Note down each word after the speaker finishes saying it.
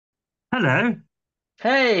Hello.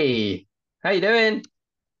 Hey, how you doing?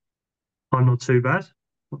 I'm not too bad.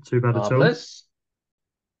 Not too bad at all. Marvelous,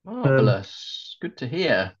 Um, marvelous. Good to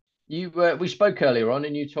hear. We spoke earlier on,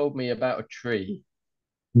 and you told me about a tree.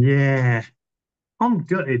 yeah, I'm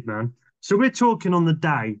gutted, man. So we're talking on the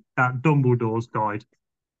day that Dumbledore's died.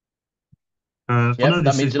 I Yep, know that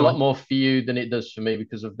this means is a like lot more for you than it does for me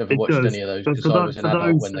because I've never it watched does, any of those but because I was an for adult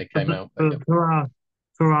those when they for, came out. But yep.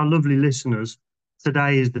 for our lovely listeners,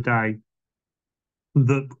 today is the day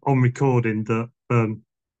that on recording that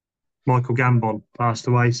Michael Gambon passed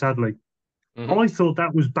away. Sadly, Hmm. I thought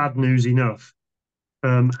that was bad news enough.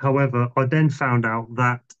 However, I then found out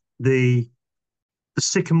that the the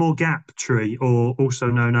sycamore gap tree, or also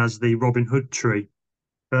known as the Robin Hood tree,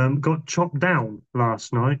 got chopped down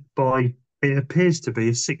last night by, it appears to be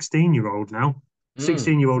a 16-year-old now. Mm.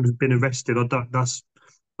 16-year-old has been arrested. That's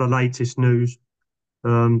the latest news.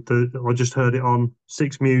 I just heard it on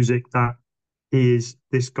Six Music that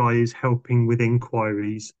this guy is helping with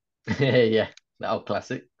inquiries. Yeah, that old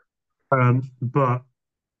classic. But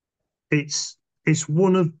it's it's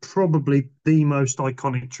one of probably the most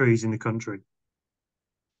iconic trees in the country,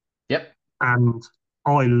 Yep. and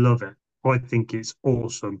I love it. I think it's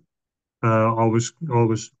awesome. I was.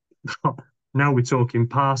 Now we're talking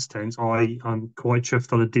past tense. I'm quite chuffed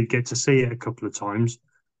that I did get to see it a couple of times.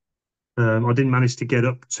 I didn't manage to get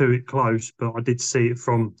up to it close, but I did see it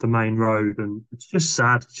from the main road, and it's just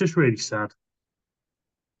sad. It's just really sad.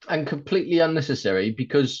 And completely unnecessary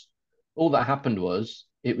because all that happened was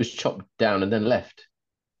it was chopped down and then left.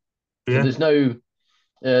 So Yeah,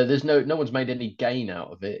 no one's made any gain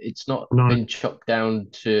out of it. It's not no, been chopped down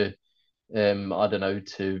to I don't know,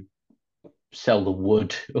 to sell the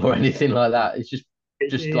wood or anything like that. It's it,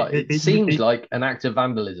 just like it, it it, seems it like an act of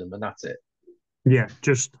vandalism, and that's it. yeah,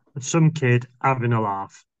 just some kid having a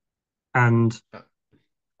laugh, and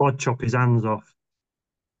I'd chop his hands off.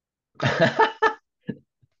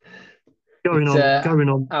 Going It's on, going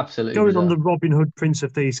on, absolutely going on the bizarre. Robin Hood Prince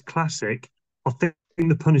of Thieves classic. I think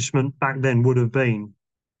the punishment back then would have been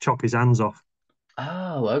chop his hands off.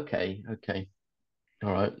 Oh, okay, okay,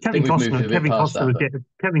 all right. I Kevin think we've moved Costner, a bit past that, but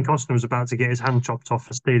Kevin Costner was about to get his hand chopped off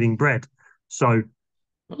for stealing bread. So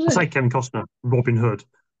was I say it? Kevin Costner, Robin Hood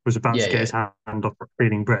was about Yeah, to get yeah. his hand off for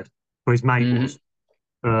stealing bread, or his mate was.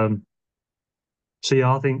 Hmm. Um, so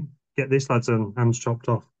yeah, I think get this lad's hands chopped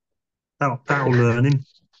off. That'll learn him.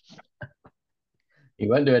 He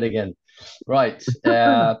won't do it again. Right.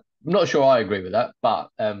 I'm not sure I agree with that, but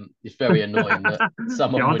it's very annoying that Yeah,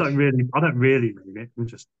 someone would. I don't really mean it. I'm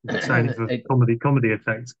just saying it for comedy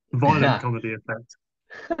effect, violent It's comedy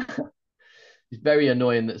effect. very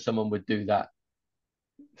annoying that someone would do that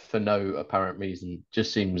for no apparent reason.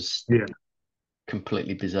 Just seems Yeah,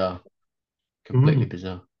 completely bizarre. Completely mm,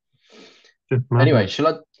 bizarre. just Anyway, madness. shall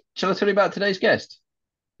I tell you about today's guest?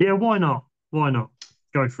 Yeah, why not? Why not?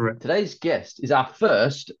 Go for it. Today's guest is our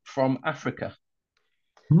first from Africa,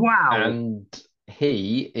 Wow, and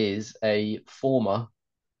he is a former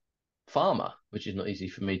farmer, which is not easy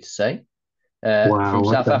for me to say, from wow.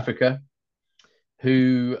 South Okay. Africa,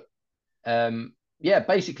 who, yeah,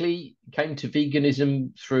 basically came to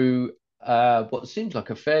veganism through what seems like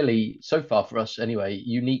a fairly, so far for us anyway,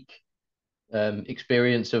 unique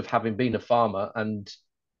experience of having been a farmer and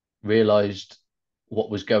realized what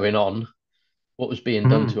was going on, what was being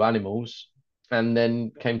done Mm, to animals, and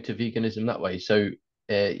then came to veganism that way. So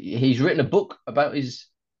he's written a book about his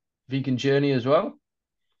vegan journey as well,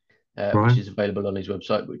 which right. is available on his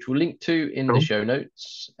website, which we'll link to in the Cool. show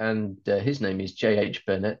notes. And his name is JH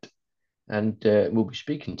Burnett, and we'll be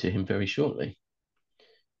speaking to him very shortly,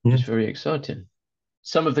 which Yeah. is very exciting.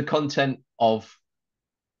 Some of the content of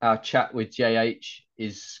our chat with JH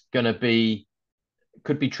is going to be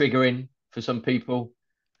could be triggering for some people,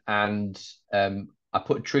 and I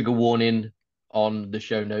put a trigger warning on the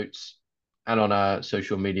show notes and on our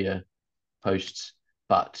social media posts.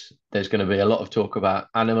 But there's going to be a lot of talk about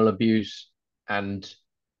animal abuse and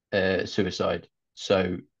suicide.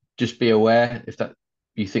 So just be aware if that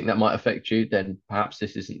you think that might affect you, then perhaps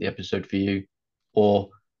this isn't the episode for you. Or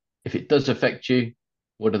if it does affect you,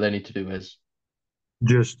 what do they need to do, as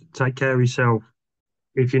Just take care of yourself.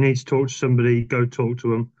 If you need to talk to somebody, go talk to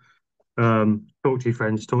them. Talk to your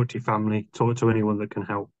friends, talk to your family, talk to anyone that can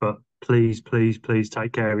help. But please, please, please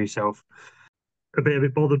take care of yourself. A bit of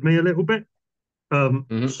it bothered me a little bit.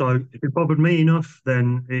 mm-hmm. So if it bothered me enough,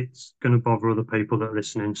 then it's going to bother other people that are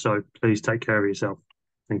listening. So please take care of yourself.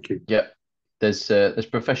 Thank you. Yeah, there's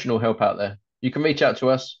professional help out there. You can reach out to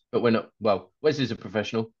us, but we're not. Well, Wes is a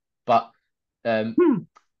professional, but um, Hmm.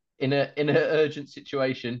 in an urgent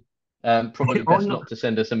situation, Probably I'm best not. not to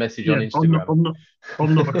send us a message on Yeah, I'm not. Instagram. I'm not.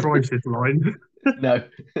 I'm not a crisis line. No,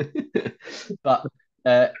 but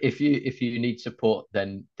if you need support,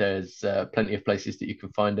 then there's plenty of places that you can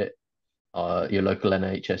find it. Your local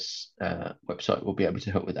NHS website will be able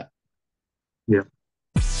to help with that. Yeah.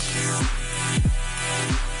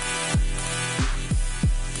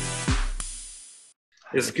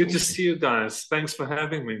 It's good to see you guys. Thanks for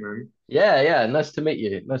having me, man. Yeah. Nice to meet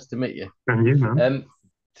you. Nice to meet you. And you, man.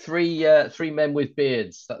 Three men with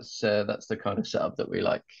beards. That's the kind of setup that we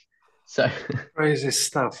like. So Crazy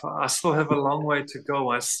stuff. I still have a long way to go.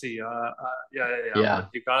 I see. yeah. But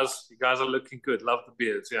you guys are looking good. Love the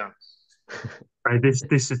beards. Yeah. Hey,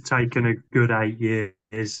 this has taken a good 8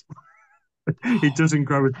 years. It doesn't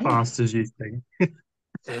grow as fast as you think.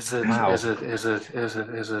 Is it? Wow. Is it? Is it? Is it?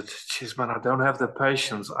 Is it? Jeez, man, I don't have the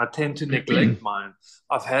patience. I tend to neglect mine.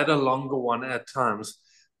 I've had a longer one at times,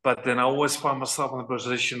 but then I always find myself in a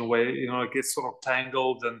position where it gets sort of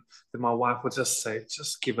tangled, and then my wife would just say,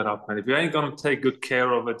 "Just give it up, man. If you ain't gonna take good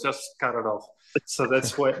care of it, just cut it off." So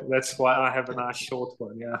that's why I have a nice short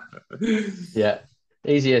one. Yeah. Yeah.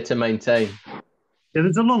 Easier to maintain. Yeah,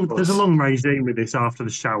 there's a course. long regime with this after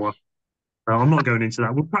the shower. I'm not going into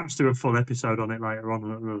that. We'll perhaps do a full episode on it later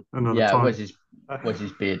on another Yeah. time. Where's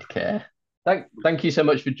his beard care? Thank you so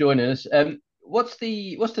much for joining us. What's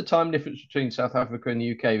the time difference between South Africa and the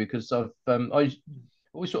UK? Because I always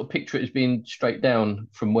sort of picture it as being straight down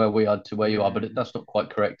from where we are to where you are, but that's not quite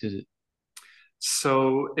correct, is it?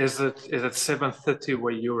 So is it 7:30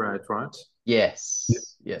 where you're at, right? Yes.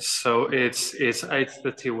 So it's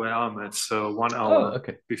 8:30 where I'm at, so 1 hour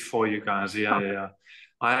Okay. before you guys. Yeah.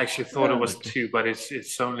 I actually thought it was Okay. 2, but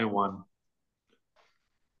it's only 1.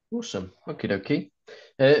 Awesome. Okie dokie.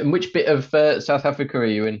 And which bit of South Africa are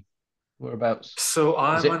you in? Whereabouts? So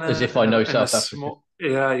I'm As if I know South Africa. small.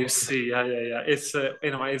 Yeah, you see. Yeah. It's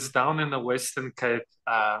anyway. It's down in the Western Cape.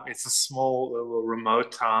 It's a small little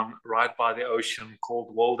remote town right by the ocean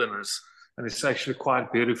called Wilderness, and it's actually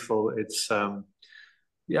quite beautiful. It's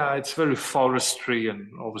very forestry, and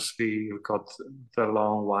obviously you've got the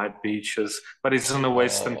long white beaches. But it's in the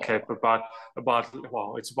Western Oh, Cape,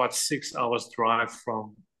 it's about 6 hours drive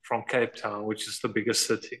from Cape Town, which is the biggest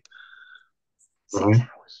city. 6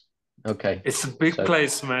 hours. Okay. It's a big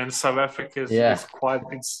place, man. South Africa is quite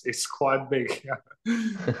big.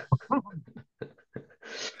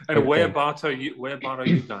 And Okay. whereabout are you? Whereabout are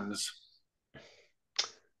you guys?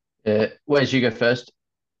 Where's you go first?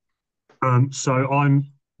 So I'm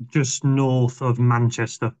just north of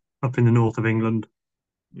Manchester, up in the north of England.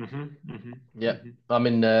 Yeah, I'm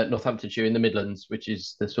in Northamptonshire in the Midlands, which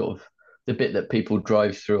is the sort of the bit that people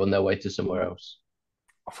drive through on their way to somewhere else.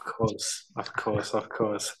 Of course.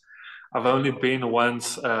 I've only been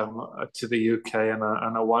once to the UK, and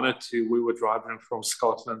I wanted to. We were driving from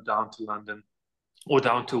Scotland down to London, or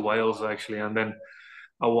down to Wales actually, and then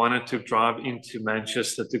I wanted to drive into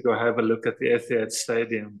Manchester to go have a look at the Etihad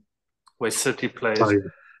Stadium where City plays, So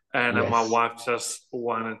and Yes. my wife just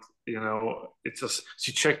wanted.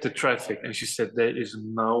 She checked the traffic and she said there is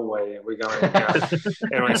no way we're going to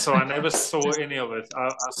go. Anyway, so I never saw any of it. I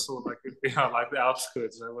saw like the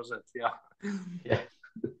outskirts. That was it. Yeah. yeah,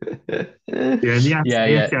 and the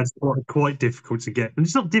Yeah. Etihad's quite difficult to get. And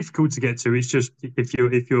it's not difficult to get to. It's just if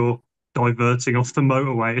you're diverting off the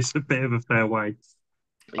motorway, it's a bit of a fair way.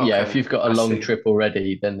 Yeah, Okay, if you've got a long trip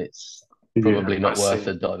already, then it's probably not I worth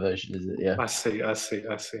see. a diversion, is it? Yeah. I see.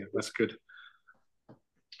 That's good.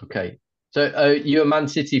 Okay. So, you a Man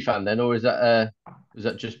City fan then, or is that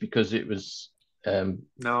just because it was on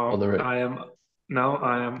the No,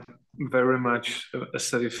 I am very much a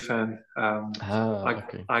City fan.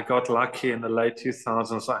 okay. I got lucky in the late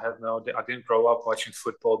 2000s. I didn't grow up watching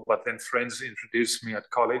football, but then friends introduced me at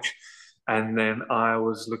college, and then I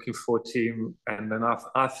was looking for a team, and then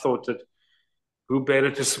I thought that who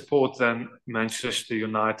better to support than Manchester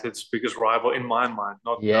United's biggest rival in my mind,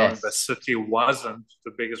 not knowing that Yes. City wasn't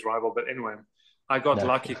the biggest rival. But anyway, I got No.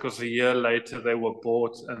 lucky because a year later they were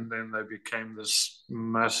bought and then they became this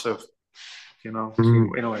massive, team.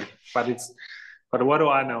 Anyway, but what do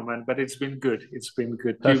I know, man? But it's been good. It's been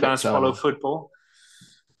good. Do you Perfect guys follow timing. football?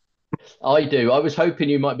 I do. I was hoping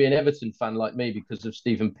you might be an Everton fan like me because of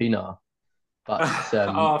Stephen Pienaar, but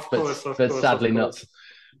Of course, but sadly not.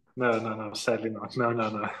 No, sadly not.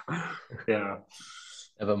 No. Yeah.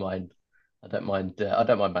 Never mind. I don't mind. I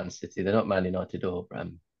don't mind Man City. They're not Man United or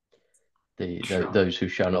Sure. those who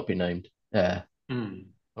shall not be named. Yeah. Mm.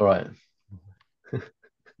 All right.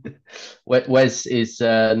 Wes is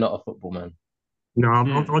not a football man. No, I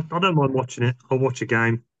don't mind watching it. I'll watch a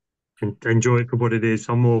game and enjoy it for what it is.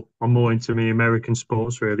 I'm more into me American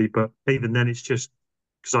sports really, but even then, it's just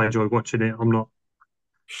because I enjoy watching it.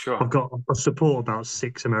 Sure. I support about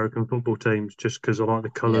 6 American football teams just because I like the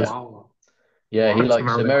colours. Yeah. Wow. Yeah, he That's likes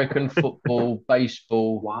about it. American football,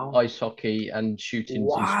 baseball, Wow. ice hockey, and shooting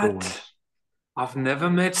some What? spawns. I've never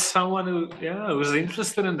met someone who was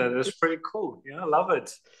interested in that. That's pretty cool. Yeah, I love it.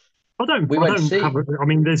 We I went to don't have. see. I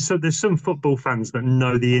mean, there's some football fans that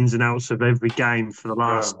know the ins and outs of every game for the Yeah.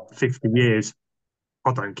 last 50 years.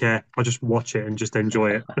 I don't care. I just watch it and just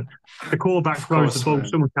enjoy it. The quarterback Of throws the course, ball, man.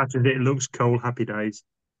 someone catches it, it looks cool, happy days.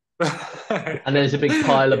 And there's a big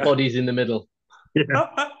pile of Yeah. bodies in the middle.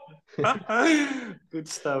 Yeah. Good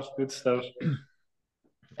stuff. Good stuff.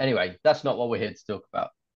 Anyway, that's not what we're here to talk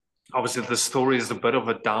about. Obviously, the story is a bit of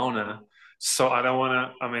a downer, so I don't want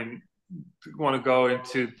to. I mean, want to go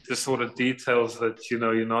into the sort of details that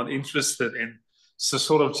you're not interested in. So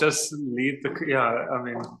sort of just leave the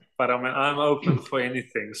but I mean I'm open for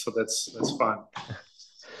anything, so that's fine.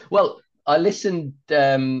 Well, I listened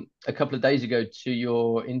a couple of days ago to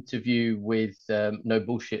your interview with No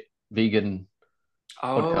Bullshit Vegan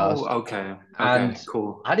Oh, podcast, okay, and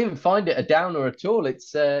cool. I didn't find it a downer at all.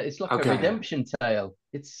 It's like a Okay, redemption tale.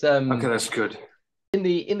 It's okay, that's good. in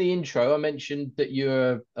the intro I mentioned that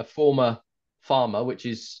you're a former farmer, which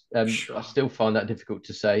is I Sure. still find that difficult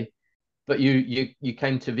to say, but you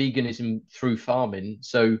came to veganism through farming.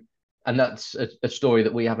 So, and that's a story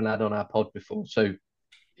that we haven't had on our pod before. So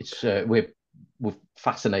it's we're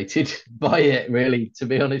fascinated by it, really, to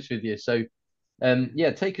be honest with you. So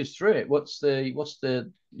yeah, take us through it. What's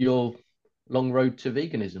your long road to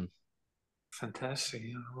veganism? Fantastic.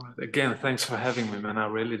 Yeah, right. Again, thanks for having me, man. I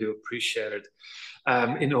really do appreciate it.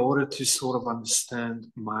 In order to sort of understand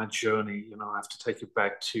my journey, I have to take you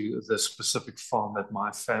back to the specific farm that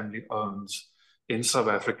my family owns in South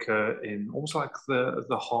Africa, in almost like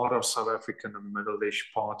the heart of South Africa, in the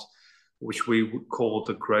middle-ish part, which we would call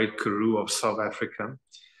the Great Karoo of South Africa.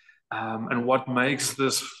 And what makes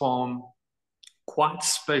this farm quite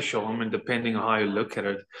special, I mean, depending on how you look at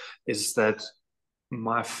it, is that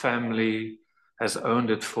my family has owned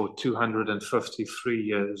it for 253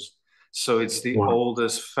 years. So it's the Wow.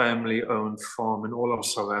 oldest family-owned farm in all of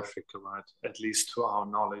South Africa, right? At least to our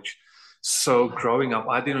knowledge. So growing up,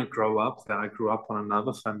 I didn't grow up there. I grew up on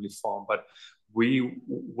another family farm, but we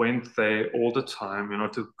went there all the time,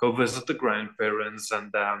 to go visit the grandparents.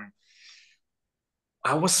 And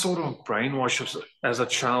I was sort of brainwashed as a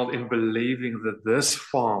child in believing that this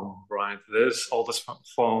farm, right, this oldest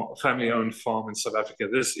farm, family-owned farm in South Africa,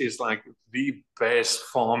 this is like the best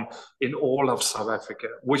farm in all of South Africa,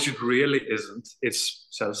 which it really isn't. It's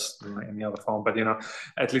just like any other farm, but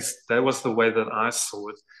at least that was the way that I saw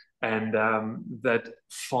it, and that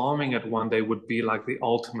farming it one day would be like the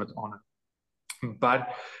ultimate honor.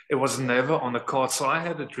 But it was never on the card. So I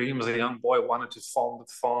had a dream as a young boy, wanted to farm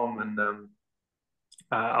the farm, and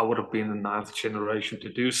I would have been the 9th generation to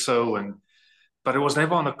do so, but it was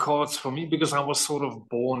never on the cards for me because I was sort of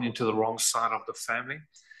born into the wrong side of the family.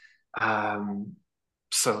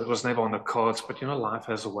 So it was never on the cards. But life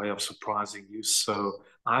has a way of surprising you. So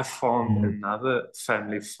I farmed another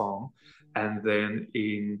family farm, and then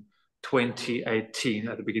in 2018,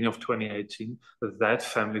 at the beginning of 2018, that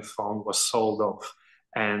family farm was sold off.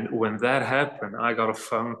 And when that happened, I got a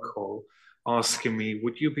phone call asking me,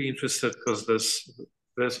 would you be interested? Because this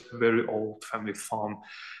very old family farm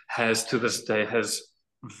to this day has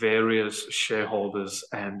various shareholders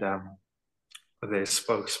and their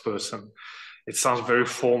spokesperson. It sounds very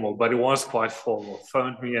formal, but it was quite formal.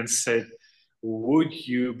 Phoned me and said, would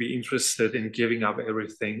you be interested in giving up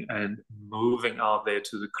everything and moving out there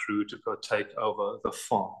to the Karoo to go take over the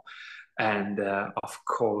farm? And of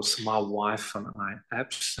course, my wife and I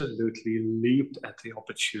absolutely leaped at the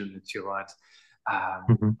opportunity, right?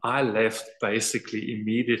 I left basically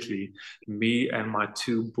immediately, me and my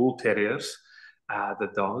 2 bull terriers,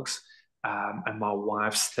 the dogs, and my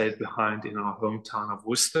wife stayed behind in our hometown of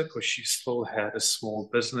Worcester because she still had a small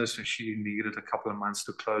business and she needed a couple of months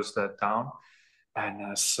to close that down.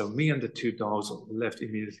 And so me and the 2 dogs left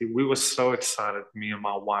immediately. We were so excited, me and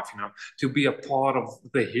my wife, to be a part of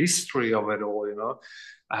the history of it all.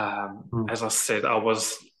 As I said, I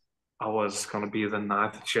was going to be the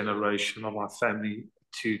 9th generation of my family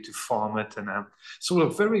to farm it, and sort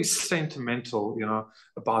of very sentimental,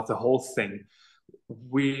 about the whole thing.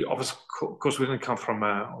 We obviously, of course, we don't come from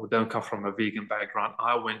a vegan background.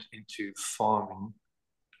 I went into farming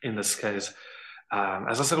in this case.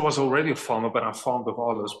 As I said, I was already a farmer, but I farmed with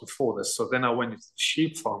olives before this. So then I went into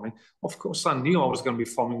sheep farming. Of course, I knew I was going to be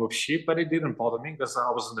farming with sheep, but it didn't bother me because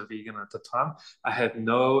I wasn't a vegan at the time. I had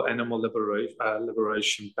no animal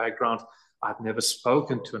liberation background. I'd never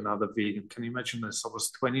spoken to another vegan. Can you imagine this? I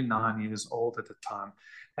was 29 years old at the time,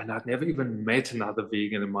 and I'd never even met another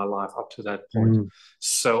vegan in my life up to that point.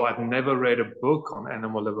 So I'd never read a book on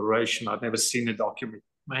animal liberation. I'd never seen a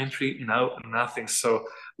documentary, nothing. So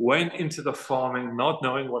went into the farming, not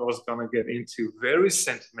knowing what I was going to get into, very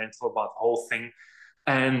sentimental about the whole thing.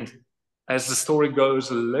 And as the story goes,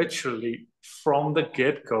 literally from the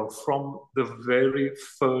get-go, from the very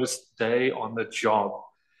first day on the job,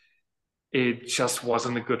 it just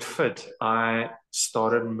wasn't a good fit. I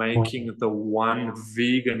started making the one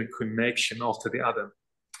vegan connection after the other.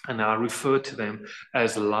 And I refer to them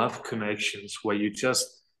as love connections, where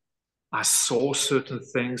I saw certain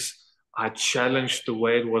things. I challenged the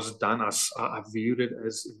way it was done. I viewed it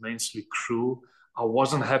as immensely cruel. I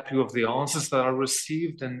wasn't happy with the answers that I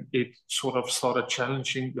received, and it sort of started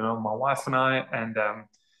challenging, my wife and I, and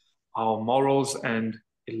our morals, and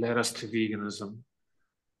it led us to veganism.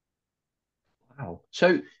 Wow.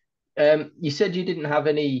 So you said you didn't have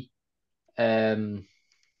any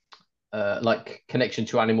like connection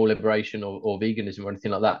to animal liberation or veganism or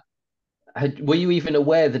anything like that. Were you even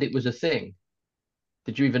aware that it was a thing?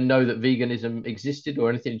 Did you even know that veganism existed or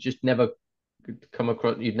anything? Just never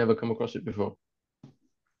you'd never come across it before?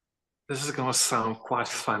 This is going to sound quite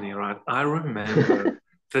funny, right? I remember,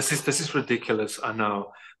 this is ridiculous, I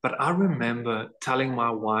know, but I remember telling my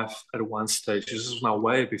wife at one stage, this is now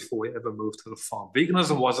way before we ever moved to the farm.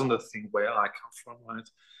 Veganism wasn't a thing where I come from, right?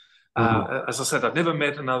 As I said, I'd never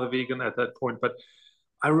met another vegan at that point, but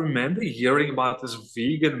I remember hearing about this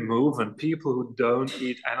vegan movement, people who don't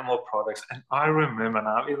eat animal products. And I remember, and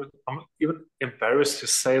I'm even embarrassed to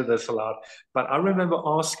say this aloud, but I remember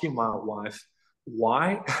asking my wife,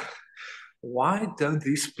 why don't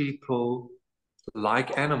these people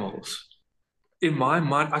like animals? In my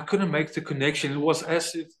mind, I couldn't make the connection. It was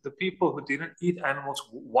as if the people who didn't eat animals,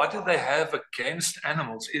 what did they have against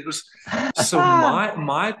animals? It was so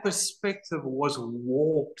my perspective was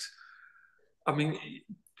warped. I mean,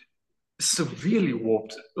 severely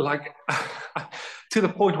warped, like to the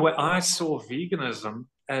point where I saw veganism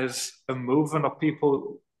as a movement of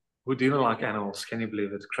people who didn't like animals. Can you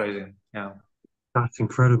believe it? It's crazy. Yeah. That's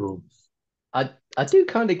incredible. I do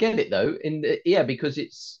kind of get it though, because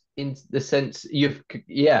it's in the sense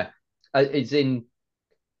it's in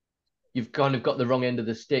you've kind of got the wrong end of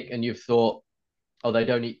the stick, and you've thought, oh, they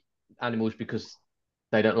don't eat animals because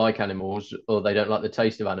they don't like animals or they don't like the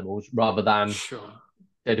taste of animals, rather than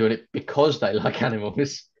they're doing it because they like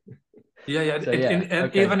animals. Yeah. So,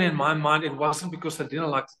 and even in my mind, it wasn't because they didn't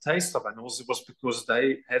like the taste of animals. It was because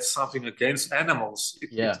they had something against animals.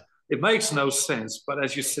 It makes no sense. But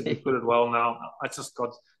as you said, you put it well now. I just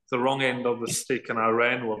got the wrong end of the stick and I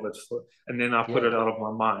ran with it. And then I put it out of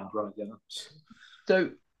my mind, right? Yeah.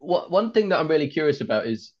 So one thing that I'm really curious about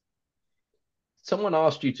is, someone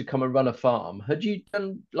asked you to come and run a farm. Had you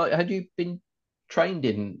been trained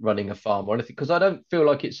in running a farm or anything? Because I don't feel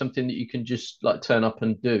like it's something that you can just like turn up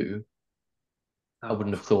and do. No, I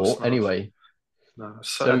wouldn't have thought anyway. No.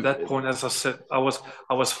 So at that point, as I said, I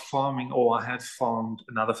was farming, or I had farmed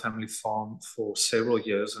another family farm for several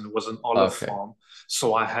years, and it was an olive farm.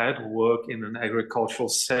 So I had work in an agricultural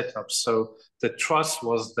setup. So the trust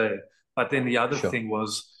was there. But then the other thing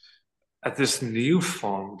was, at this new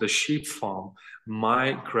farm, the sheep farm,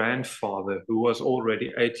 my grandfather, who was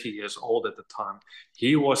already 80 years old at the time,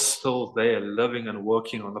 he was still there living and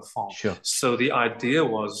working on the farm. So the idea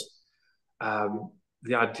was,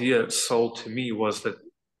 the idea sold to me was that,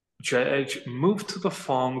 JH, move to the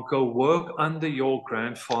farm, go work under your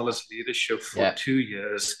grandfather's leadership for 2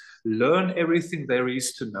 years, learn everything there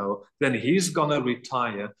is to know, then he's going to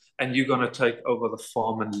retire and you're going to take over the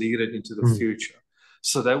farm and lead it into the future.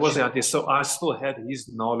 So that was the idea. So I still had his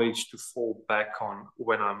knowledge to fall back on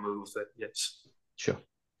when I moved it. Yes. Sure.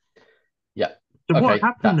 Yeah. So what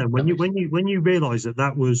happened then when you realised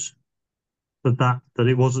that was that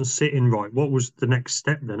it wasn't sitting right? What was the next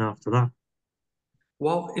step then after that?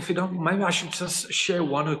 Well, if you don't, maybe I should just share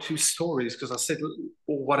one or two stories, because I said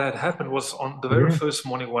what had happened was on the very first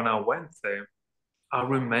morning when I went there, I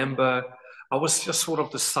remember I was just sort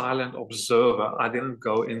of the silent observer. I didn't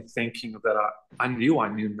go in thinking that I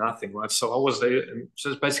knew nothing, right? So I was there and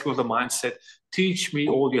just basically with the mindset, teach me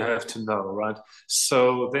all you have to know, right?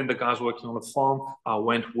 So then the guys working on the farm, I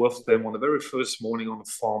went with them on the very first morning on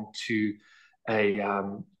the farm to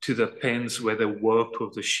the pens where they worked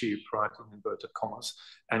with the sheep, right, in inverted commas.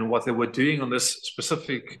 And what they were doing on this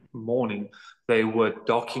specific morning, they were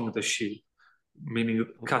docking the sheep, meaning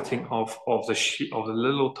cutting off of the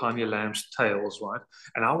little tiny lamb's tails, right?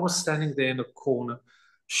 And I was standing there in the corner,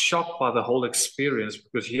 shocked by the whole experience,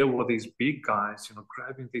 because here were these big guys,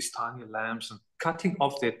 grabbing these tiny lambs and cutting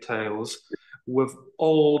off their tails with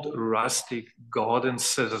old rustic garden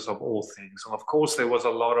scissors of all things. And of course, there was a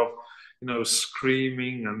lot of,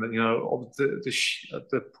 screaming, and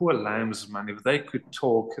the poor lambs, man, if they could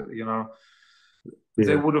talk,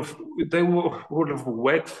 they would have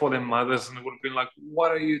wept for their mothers, and it would have been like,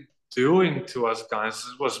 what are you doing to us, guys?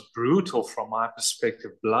 It was brutal from my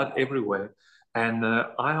perspective, blood everywhere. And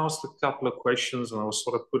I asked a couple of questions, and I was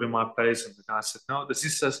sort of put in my place, and the guy said, no, this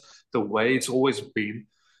is just the way it's always been.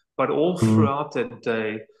 But all throughout that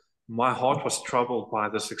day, my heart was troubled by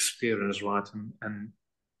this experience, right? And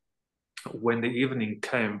when the evening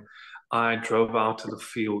came, I drove out to the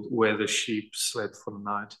field where the sheep slept for the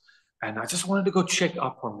night. And I just wanted to go check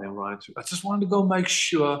up on them, right? I just wanted to go make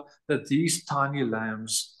sure that these tiny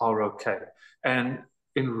lambs are okay. And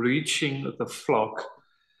in reaching the flock,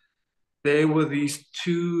 there were these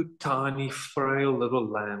two tiny, frail little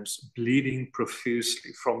lambs bleeding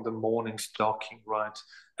profusely from the morning's docking, right?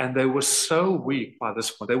 And they were so weak by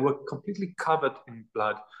this point. They were completely covered in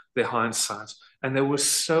blood, their hindsides. And they were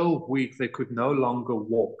so weak they could no longer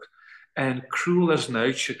walk. And cruel as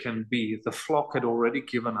nature can be, the flock had already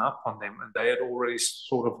given up on them, and they had already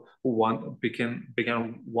sort of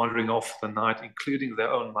began wandering off the night, including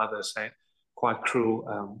their own mothers. Quite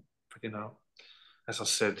cruel, as I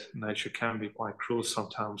said, nature can be quite cruel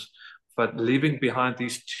sometimes. But leaving behind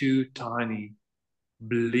these two tiny,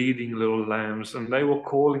 bleeding little lambs, and they were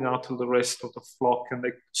calling out to the rest of the flock, and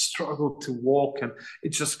they struggled to walk, and it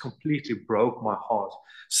just completely broke my heart.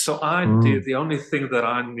 So I did the only thing that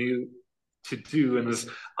I knew to do, and is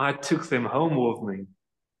I took them home with me.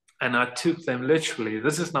 And I took them literally,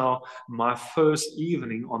 this is now my first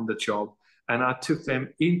evening on the job, and I took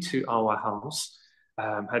them into our house,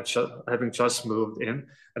 having just moved in,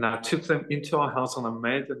 and I took them into our house, and I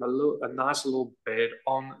made them a nice little bed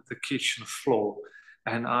on the kitchen floor.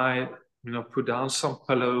 And I, put down some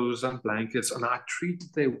pillows and blankets, and I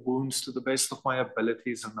treated their wounds to the best of my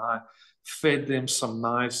abilities, and I fed them some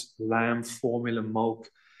nice lamb formula milk.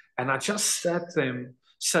 And I just sat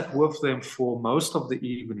with them for most of the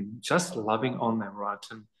evening, just loving on them, right?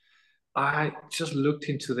 And I just looked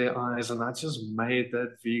into their eyes, and I just made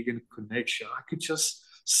that vegan connection. I could just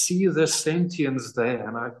see the sentience there,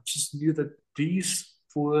 and I just knew that these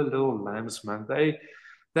poor little lambs, man,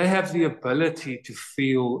 they have the ability to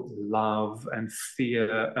feel love and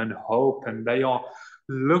fear and hope, and they are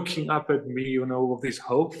looking up at me, with these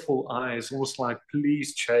hopeful eyes, almost like,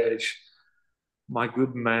 please, JH, my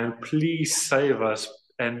good man, please save us.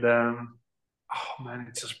 And oh man,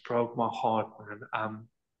 it just broke my heart, man.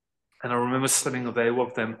 And I remember sitting there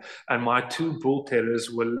with them, and my two bull terriers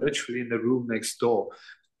were literally in the room next door,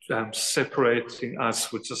 separating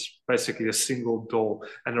us with just basically a single door.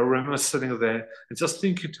 And I remember sitting there and just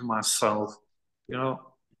thinking to myself,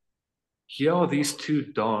 here are these two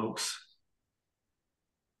dogs.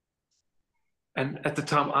 And at the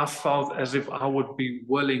time, I felt as if I would be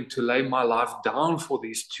willing to lay my life down for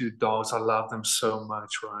these two dogs. I love them so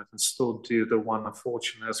much, right? And still do. The one,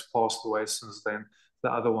 unfortunately, has passed away since then. The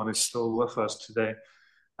other one is still with us today.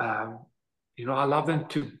 I love them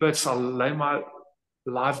to bits. I'll lay my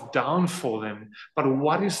life down for them. But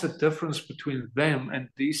what is the difference between them and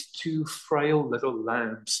these two frail little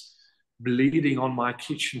lambs bleeding on my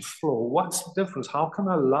kitchen floor? What's the difference? How can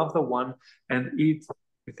I love the one and eat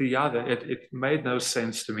the other? It made no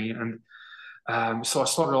sense to me. And so I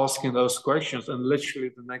started asking those questions, and literally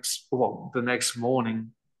the next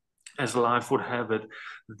morning, as life would have it,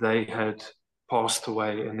 they had passed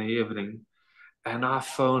away in the evening. And I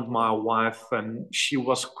phoned my wife, and she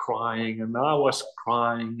was crying, and I was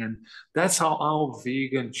crying. And that's how our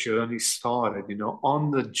vegan journey started, on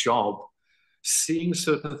the job, seeing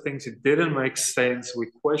certain things. It didn't make sense. We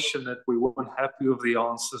questioned it. We weren't happy with the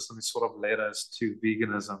answers, and it sort of led us to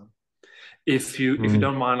veganism. If you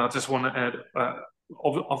don't mind, I just want to add,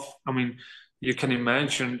 I mean, you can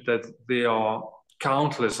imagine that there are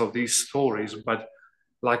countless of these stories, but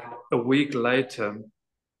like a week later,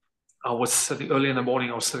 I was sitting early in the morning.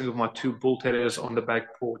 I was sitting with my two bull terriers on the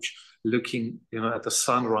back porch, looking, at the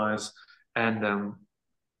sunrise. And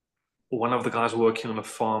one of the guys working on the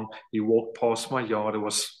farm, he walked past my yard. It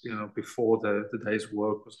was, before the day's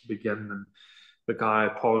work was to begin. And the guy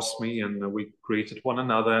passed me, and we greeted one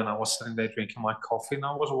another. And I was sitting there drinking my coffee, and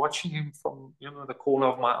I was watching him from, the corner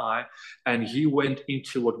of my eye. And he went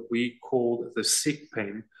into what we called the sick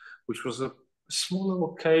pen, which was a small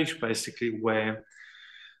little cage, basically, where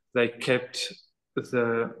they kept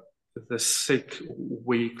the the sick,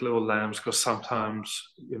 weak little lambs, because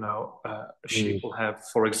sometimes, a sheep will have,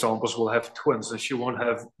 for examples, will have twins, and she won't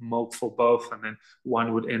have milk for both, and then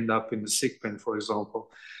one would end up in the sick pen, for example.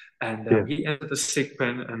 And he entered the sick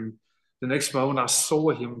pen, and the next moment I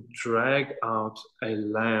saw him drag out a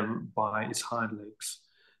lamb by its hind legs.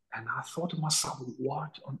 And I thought to myself,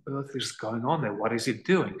 what on earth is going on there? What is he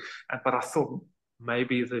doing? But I thought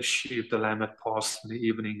maybe the lamb had passed in the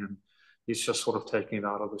evening, and he's just sort of taking it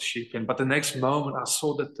out of the sheep pen. But the next moment, I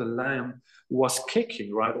saw that the lamb was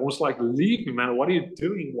kicking, right? It was like, leave me, man. What are you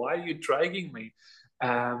doing? Why are you dragging me?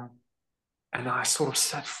 And I sort of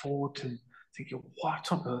sat forward and thinking,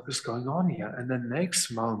 what on earth is going on here? And the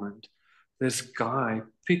next moment, this guy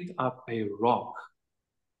picked up a rock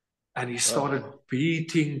and he started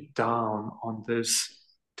beating down on this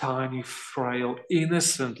tiny, frail,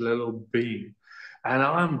 innocent little being. And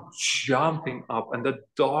I'm jumping up, and the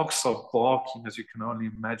dogs are barking, as you can only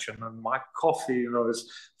imagine. And my coffee, has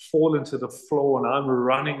fallen to the floor, and I'm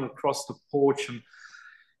running across the porch. And,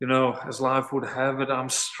 as life would have it, I'm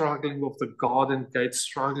struggling with the garden gate,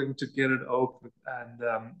 struggling to get it open.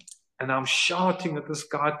 And I'm shouting at this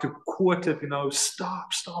guy to quit it,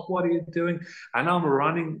 stop, what are you doing? And I'm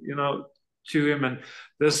running, to him. And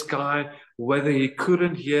this guy, whether he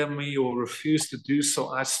couldn't hear me or refused to do so,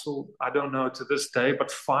 I don't know to this day, but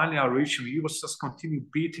finally I reached him. He was just continuing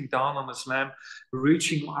beating down on his lamb,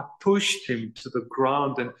 I pushed him to the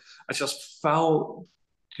ground, and I just fell,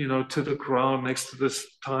 to the ground next to this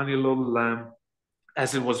tiny little lamb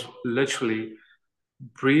as it was literally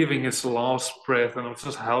breathing its last breath, and I was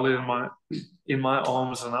just held it in my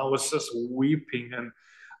arms, and I was just weeping. And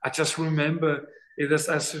I just remember it is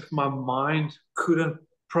as if my mind couldn't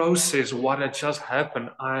process what had just happened.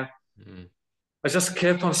 I just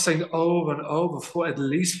kept on saying over and over for at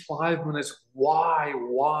least 5 minutes, why?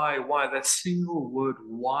 That single word,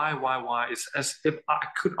 why? It's as if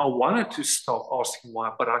I wanted to stop asking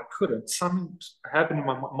why, but I couldn't. Something happened in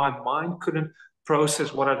my mind couldn't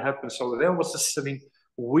process what had happened. So there was just sitting,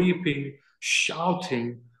 weeping,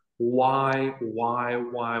 shouting, why?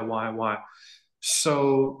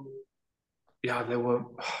 So, yeah, there were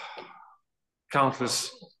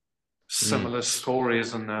countless similar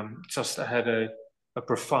stories, and just had a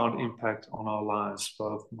profound impact on our lives,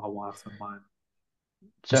 both my wife and mine.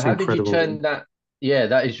 So how did you turn that? Yeah,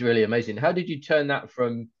 that is really amazing. How did you turn that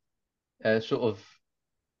from sort of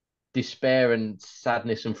despair and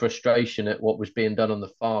sadness and frustration at what was being done on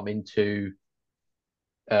the farm into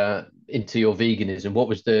your veganism? What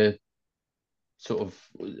was the sort of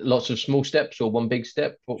lots of small steps or one big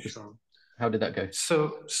step? How did that go?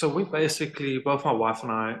 So we basically, both my wife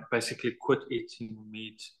and I, basically quit eating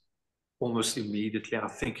meat almost immediately. I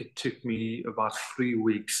think it took me about 3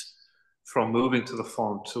 weeks from moving to the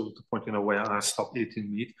farm to the point where I stopped eating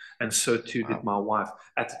meat, and so too did my wife.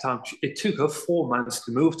 At the time, it took her 4 months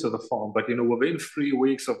to move to the farm, but within 3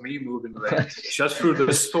 weeks of me moving there, just through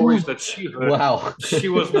the stories that she heard, she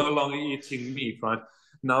was no longer eating meat, right?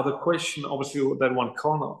 Now, the question, obviously, that one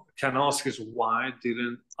can ask is, why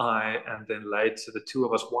didn't I, and then later the two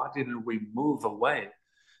of us, why didn't we move away?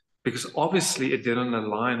 Because obviously it didn't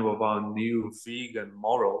align with our new vegan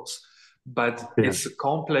morals, but it's a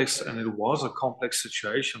complex, and it was a complex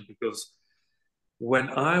situation, because when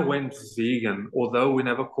I went vegan, although we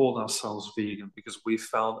never called ourselves vegan because we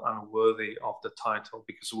felt unworthy of the title,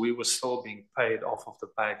 because we were still being paid off of the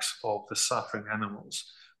backs of the suffering animals,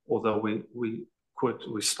 although we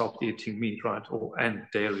stopped eating meat, right, and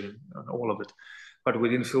dairy and all of it, but we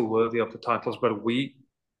didn't feel worthy of the titles. But we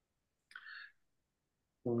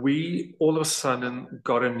all of a sudden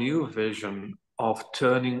got a new vision of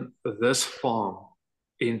turning this farm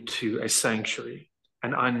into a sanctuary.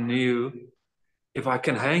 And I knew if I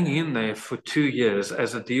can hang in there for 2 years,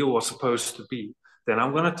 as a deal was supposed to be, then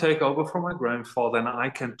I'm going to take over from my grandfather, and I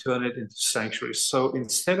can turn it into sanctuary. So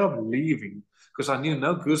instead of leaving, because I knew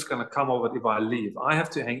no good's going to come of it if I leave, I have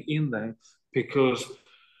to hang in there, because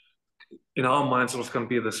in our minds it was going to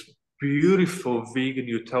be this beautiful vegan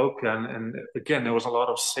utopia. And again, there was a lot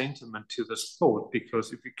of sentiment to this thought,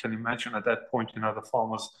 because if you can imagine, at that point, the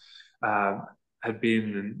farmers had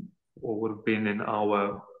been or would have been in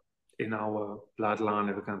our bloodline,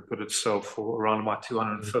 if we can put it so, for around about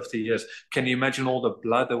 250 years. Can you imagine all the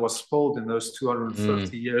blood that was spilled in those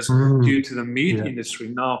 250 years due to the meat industry?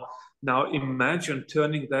 Now imagine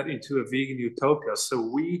turning that into a vegan utopia. So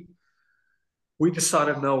we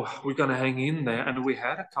decided, no, we're going to hang in there. And we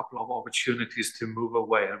had a couple of opportunities to move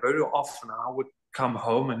away. And very often I would come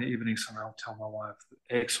home in the evenings and I would tell my wife,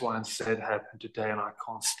 X, Y, and Z happened today, and I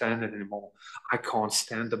can't stand it anymore. I can't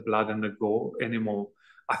stand the blood and the gore anymore.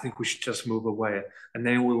 I think we should just move away. And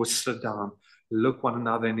then we would sit down, look one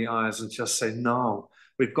another in the eyes and just say, no,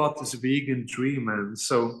 we've got this vegan dream. And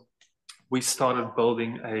so we started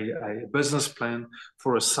building a business plan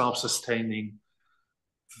for a self-sustaining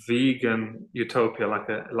vegan utopia,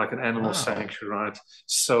 like an animal sanctuary, right?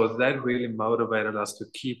 So that really motivated us to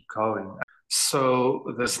keep going.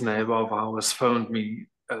 So this neighbor of ours phoned me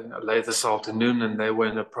late this afternoon, and they were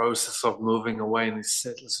in the process of moving away. And he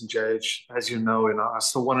said, "Listen, JH, as you know, I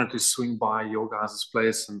still wanted to swing by your guys'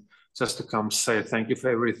 place and just to come say thank you for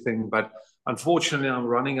everything, but unfortunately, I'm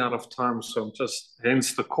running out of time, so I'm just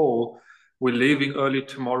hence the call. We're leaving early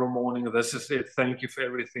tomorrow morning. This is it. Thank you for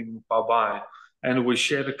everything. Bye-bye." And we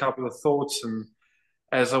shared a couple of thoughts. And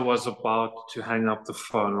as I was about to hang up the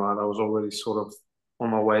phone, right, I was already sort of on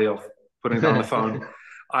my way of putting down the phone.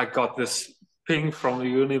 I got this ping from the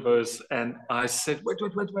universe, and I said, wait,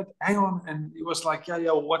 hang on. And he was like,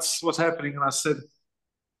 yeah, what's happening? And I said,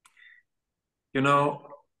 you know,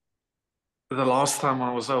 the last time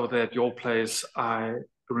I was over there at your place, I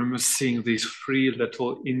remember seeing these 3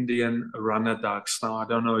 little Indian runner ducks. Now, I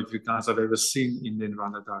don't know if you guys have ever seen Indian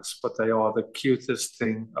runner ducks, but they are the cutest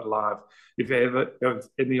thing alive. If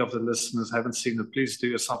any of the listeners haven't seen it, please do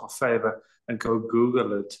yourself a favor and go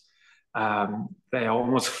Google it. They are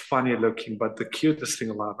almost funny looking, but the cutest thing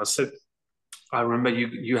alive. I said, I remember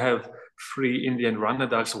you have 3 Indian runner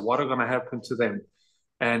ducks. What are going to happen to them?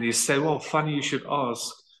 And he said, well, funny you should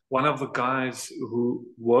ask. One of the guys who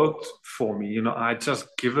worked for me, I just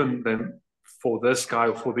given them for this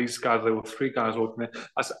guy, for these guys, there were 3 guys working there.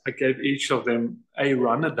 I gave each of them a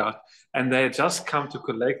runner duck, and they had just come to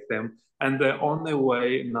collect them. And they're on their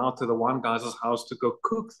way now to the one guy's house to go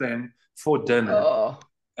cook them for dinner. Oh.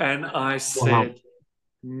 And I said,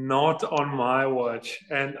 not on my watch.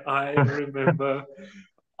 And I remember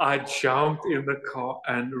I jumped in the car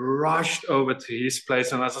and rushed over to his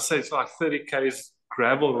place. And as I say, it's like 30 k's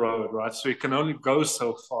gravel road, right? So you can only go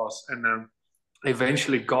so fast. And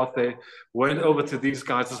eventually got there, went over to these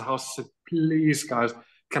guys' house, said, please, guys,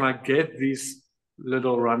 can I get these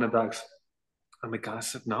little runner ducks? And the guy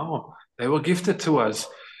said, no, they were gifted to us.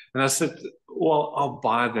 And I said, well, I'll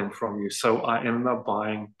buy them from you. So I ended up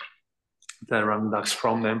buying the runner ducks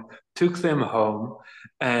from them, took them home,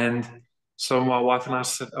 and so my wife and I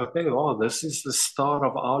said, okay, well, this is the start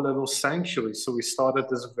of our little sanctuary. So we started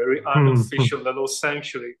this very unofficial little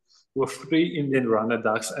sanctuary with 3 Indian runner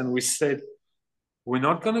ducks. And we said, we're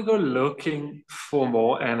not going to go looking for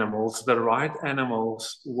more animals. The right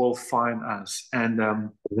animals will find us. And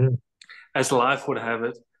as life would have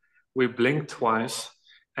it, we blinked twice,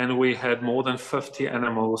 and we had more than 50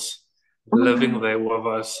 animals living there with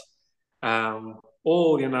us.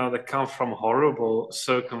 All that come from horrible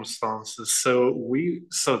circumstances.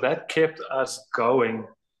 So that kept us going.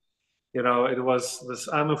 It was this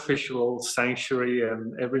unofficial sanctuary,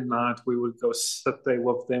 and every night we would go sit there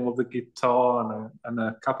with them with the guitar and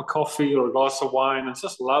a cup of coffee or a glass of wine, and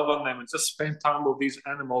just love on them and just spend time with these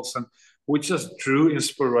animals. And we just drew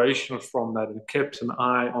inspiration from that and kept an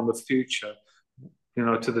eye on the future,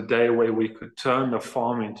 to the day where we could turn the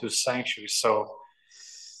farm into a sanctuary. So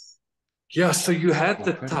yeah, so you had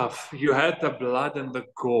the tough, you had the blood and the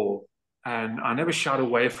gore, and I never shied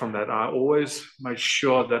away from that. I always made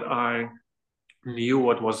sure that I knew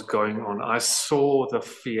what was going on. I saw the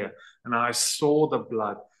fear and I saw the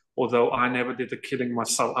blood, although I never did the killing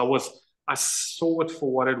myself. I saw it for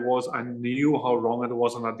what it was. I knew how wrong it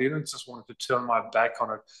was, and I didn't just want to turn my back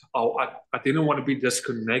on it. I didn't want to be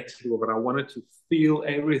disconnected with it. I wanted to feel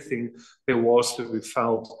everything there was to be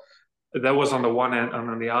felt. That was on the one hand, and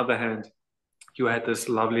on the other hand, you had this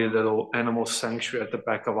lovely little animal sanctuary at the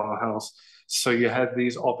back of our house. So you had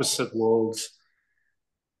these opposite worlds.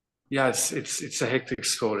 Yeah, it's a hectic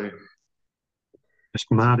story. It's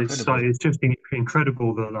mad. It's just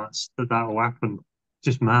incredible that will happen.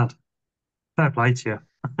 Just mad. Fair play to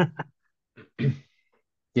you.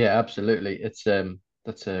 Yeah, absolutely. It's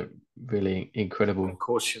that's a really incredible. Of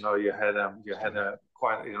course, you had a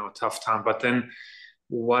quite tough time, but then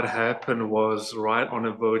what happened was right on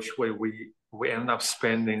the verge where we ended up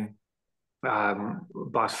spending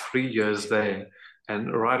about 3 years there,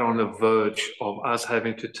 and right on the verge of us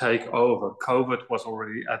having to take over. COVID was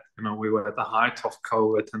already we were at the height of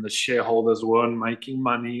COVID, and the shareholders weren't making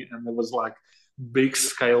money, and there was like big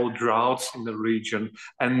scale droughts in the region.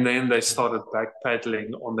 And then they started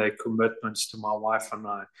backpedaling on their commitments to my wife and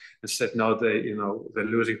I, and said, no, they're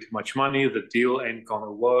losing too much money. The deal ain't going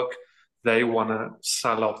to work. They want to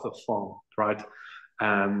sell off the farm, right?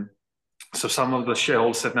 So some of the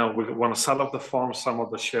shareholders said, no, we want to sell off the farm. Some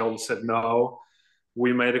of the shareholders said, no,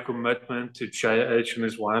 we made a commitment to JH and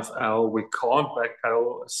his wife Al. We can't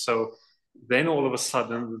backpedal. So then all of a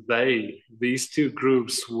sudden, these two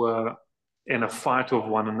groups were in a fight with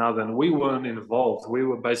one another, and we weren't involved. We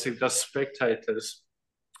were basically just spectators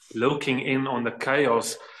looking in on the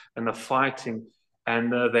chaos and the fighting.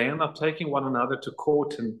 And they ended up taking one another to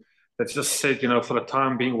court, and they just said, you know, for the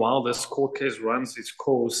time being, while this court case runs its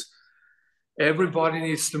course, everybody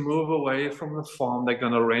needs to move away from the farm. They're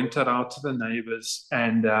going to rent it out to the neighbors.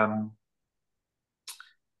 And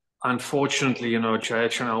unfortunately, you know,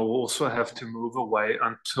 JH and I will also have to move away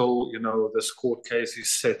until, you know, this court case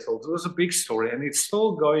is settled. It was a big story, and it's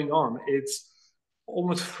still going on. It's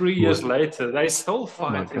almost 3 years later. They're still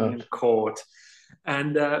fighting in court.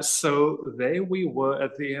 And so there we were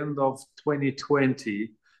at the end of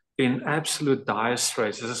 2020 in absolute dire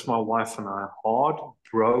straits. This is my wife and I,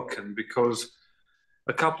 heartbroken, because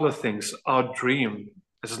a couple of things. Our dream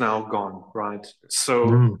is now gone, right?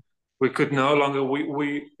 So we could no longer,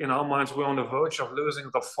 we in our minds, we're on the verge of losing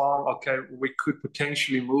the farm. Okay, we could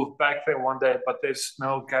potentially move back there one day, but there's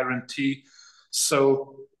no guarantee.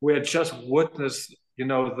 So we had just witnessed, you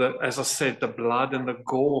know, as I said, the blood and the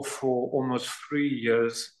gore for almost 3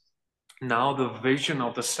 years. Now the vision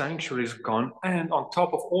of the sanctuary is gone. And on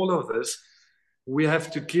top of all of this, we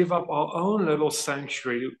have to give up our own little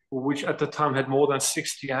sanctuary, which at the time had more than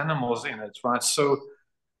 60 animals in it, right? So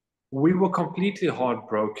we were completely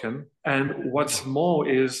heartbroken. And what's more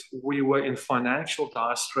is we were in financial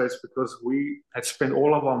dire straits because we had spent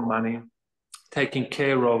all of our money taking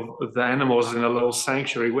care of the animals in a little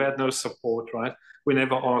sanctuary. We had no support, right? We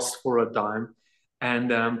never asked for a dime.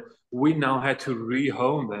 And we now had to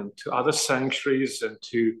rehome them to other sanctuaries and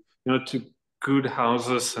to, you know, to good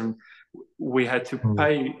houses. And we had to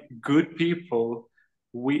pay good people.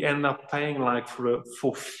 We end up paying like for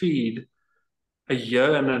feed a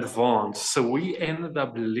year in advance. So we ended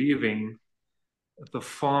up leaving the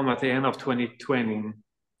farm at the end of 2020,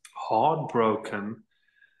 heartbroken,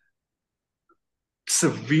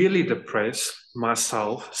 severely depressed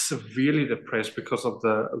myself, severely depressed because of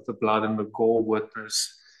the blood and the gore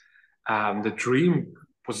witness. The dream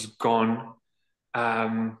was gone.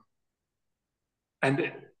 And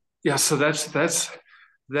yeah, so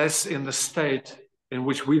that's in the state in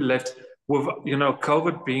which we left with, you know,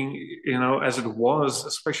 COVID being, you know, as it was,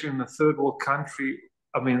 especially in a third world country.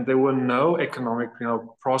 I mean, there were no economic, you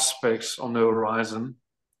know, prospects on the horizon.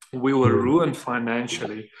 We were ruined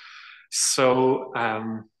financially. So,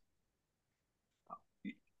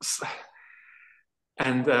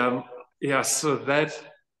 yeah, so that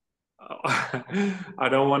I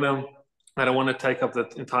don't want to take up the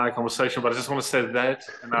entire conversation, but I just want to say that,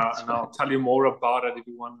 and I'll tell you more about it if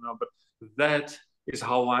you want to know. But that is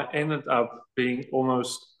how I ended up being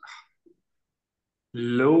almost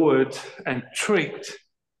lured and tricked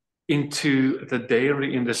into the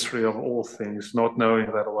dairy industry of all things, not knowing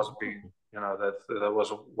that it was being, you know, that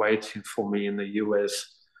was waiting for me in the US.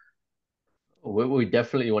 We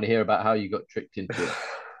definitely want to hear about how you got tricked into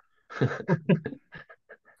it.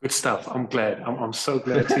 Good stuff. I'm glad. I'm so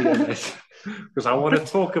glad to hear that, because I want to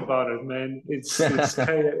talk about it, man. It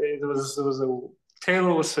was a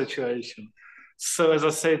terrible situation. So as I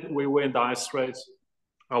said, we were in dire straits.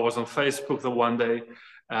 I was on Facebook the one day,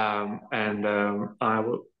 and I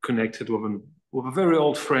connected with a very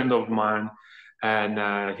old friend of mine,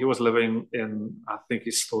 and he was living in, I think he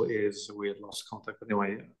still is, we had lost contact, but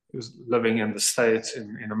anyway, he was living in the States,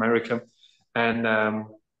 in America, and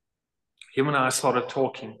him and I started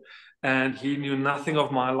talking, and he knew nothing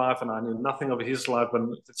of my life, and I knew nothing of his life.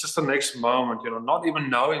 And just the next moment, you know, not even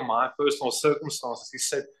knowing my personal circumstances, he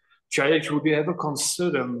said, JH, would you ever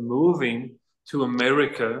consider moving to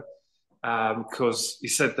America? Because he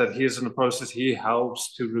said that he's in the process, he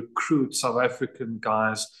helps to recruit South African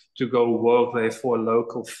guys to go work there for a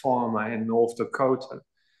local farmer in North Dakota.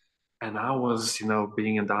 And I was, you know,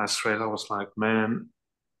 being in dire straits, I was like, man,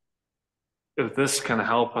 if this can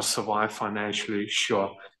help us survive financially,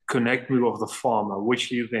 sure. Connect me with the farmer, which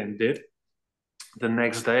he then did. The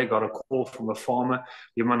next day, I got a call from the farmer.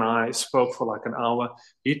 Him and I spoke for like an hour.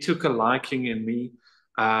 He took a liking in me.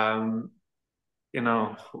 You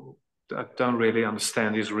know, I don't really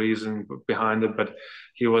understand his reason behind it, but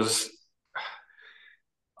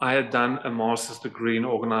I had done a master's degree in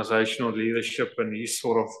organizational leadership, and he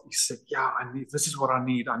said, yeah, this is what I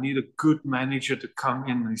need. I need a good manager to come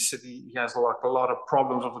in. And he said he has like a lot of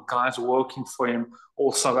problems with the guys working for him,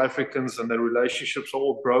 all South Africans, and their relationships are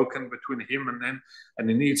all broken between him and them. And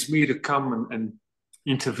he needs me to come and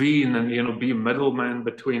intervene and, you know, be a middleman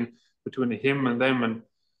between him and them. And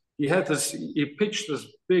he pitched this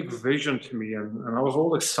big vision to me, and I was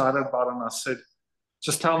all excited about it. And I said,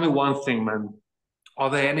 just tell me one thing, man. Are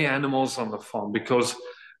there any animals on the farm? Because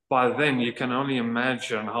by then you can only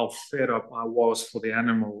imagine how fed up I was for the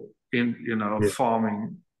animal in, Yeah.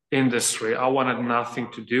 farming industry. I wanted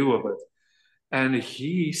nothing to do with it. And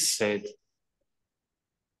he said,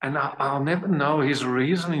 and I'll never know his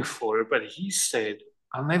reasoning for it, but he said,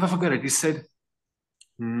 I'll never forget it. He said,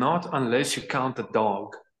 not unless you count the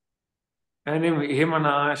dog. And him and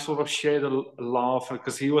I sort of shared a laugh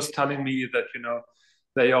because he was telling me that,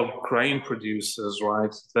 they are grain producers,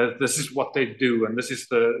 right? That this is what they do. And this is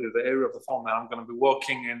the area of the farm that I'm going to be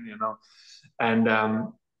working in,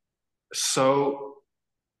 And so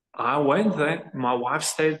I went there. My wife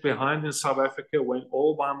stayed behind in South Africa, went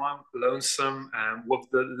all by my lonesome. And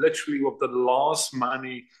literally with the last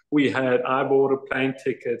money we had, I bought a plane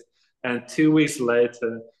ticket. And 2 weeks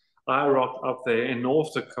later, I rocked up there in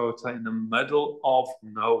North Dakota in the middle of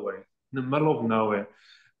nowhere. In the middle of nowhere.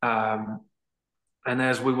 And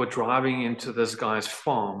as we were driving into this guy's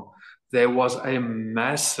farm, there was a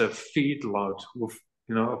massive feedlot with,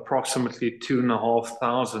 approximately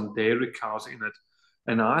 2,500 dairy cows in it.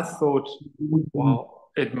 And I thought,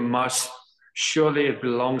 well, surely it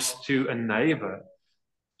belongs to a neighbor.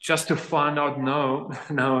 Just to find out, no,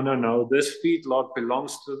 this feedlot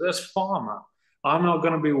belongs to this farmer. I'm not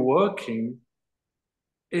going to be working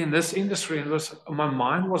in this industry. And my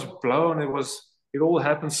mind was blown. It all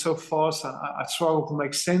happened so fast. I struggled to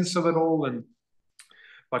make sense of it all.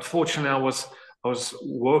 But fortunately, I was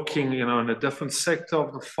working, in a different sector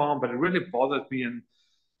of the farm, but it really bothered me. And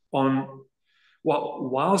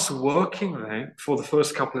whilst working there for the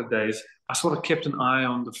first couple of days, I sort of kept an eye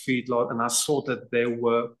on the feedlot, and I saw that there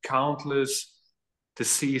were countless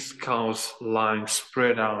deceased cows lying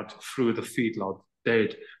spread out through the feedlot,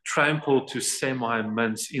 dead, trampled to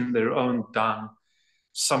semi-mince in their own dung.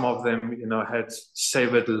 Some of them, had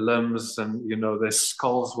severed limbs, and, their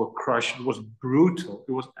skulls were crushed. It was brutal.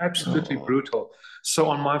 It was absolutely brutal. So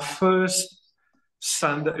on my first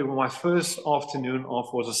Sunday, my first afternoon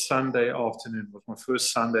off was a Sunday afternoon. It was my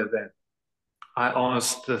first Sunday there. I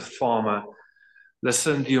asked the farmer,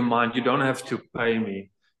 listen, do you mind? You don't have to pay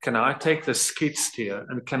me. Can I take the skid steer,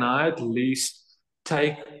 and can I at least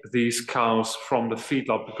take these cows from the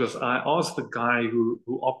feedlot? Because I asked the guy who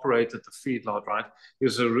operated the feedlot, right? He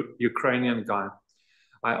was a Ukrainian guy.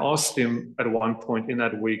 I asked him at one point in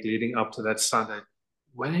that week leading up to that Sunday,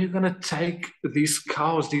 when are you going to take these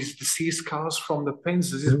cows, these deceased cows from the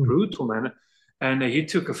pens? This is brutal, man. And he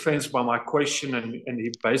took offense by my question, and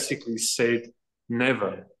he basically said,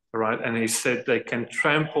 never, right? And he said they can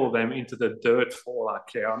trample them into the dirt for all I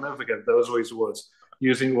care. I'll never forget, those were his words,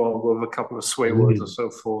 using with a couple of swear words or so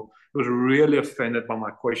forth. He was really offended by my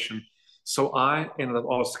question. So I ended up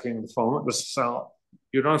asking the farmer, so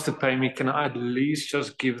you don't have to pay me. Can I at least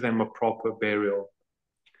just give them a proper burial?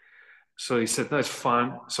 So he said, no, it's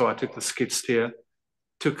fine. So I took the skid steer,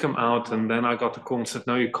 took him out, and then I got the call and said,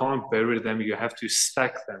 no, you can't bury them. You have to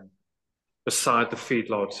stack them beside the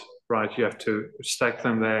feedlot, right? You have to stack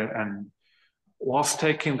them there. And whilst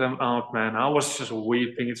taking them out, man, I was just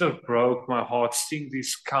weeping. It just broke my heart seeing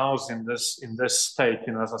these cows in this state,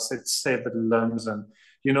 as I said, severed limbs. And,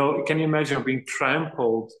 can you imagine being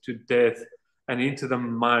trampled to death and into the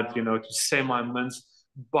mud, to semi-mince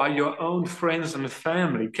by your own friends and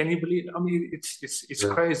family? Can you believe? I mean, it's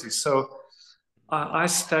crazy. So I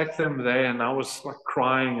stacked them there, and I was like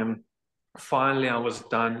crying, and finally I was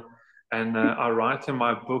done. And I write in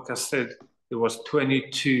my book, I said there was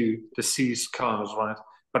 22 deceased cows, right?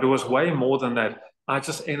 But it was way more than that. I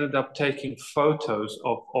just ended up taking photos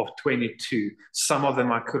of 22. Some of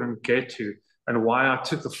them I couldn't get to. And why I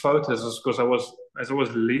took the photos is because as I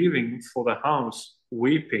was leaving for the house,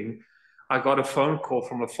 weeping, I got a phone call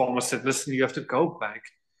from the farmer, said, listen, you have to go back.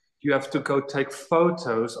 You have to go take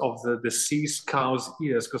photos of the deceased cow's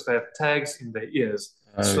ears because they have tags in their ears.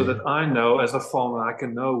 So that I know, as a farmer, I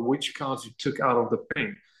can know which cows you took out of the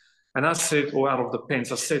pen. And I said, or out of the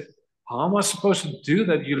pens, I said, how am I supposed to do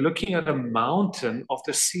that? You're looking at a mountain of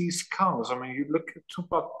deceased cows. I mean, you look at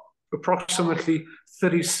about approximately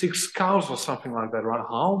 36 cows or something like that, right?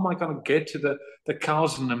 How am I going to get to the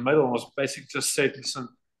cows in the middle? I was basically just said, listen,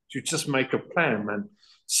 you just make a plan, man.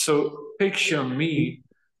 So picture me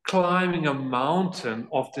climbing a mountain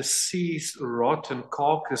of deceased, rotten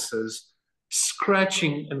carcasses,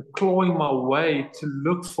 scratching and clawing my way to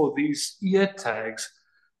look for these ear tags.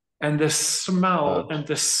 And the smell and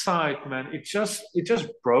the sight, man, it just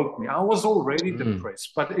broke me. I was already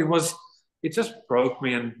depressed, but it just broke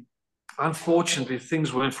me. And unfortunately,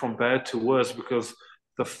 things went from bad to worse because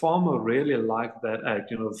the farmer really liked that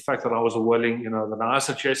act. The fact that I was willing, that I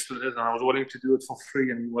suggested it and I was willing to do it for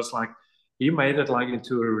free. And he was like, he made it like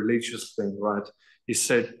into a religious thing, right? He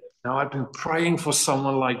said, now I've been praying for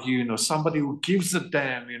someone like you, somebody who gives a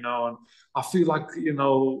damn, and I feel like,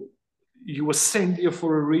 you were sent here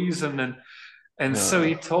for a reason. And so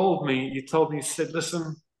he told me, he said,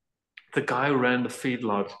 listen, the guy who ran the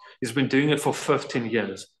feedlot, he's been doing it for 15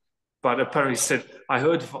 years. But apparently he said, I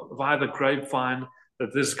heard via the grapevine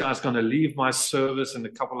that this guy's going to leave my service in a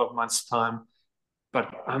couple of months' time. But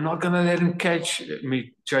I'm not going to let him catch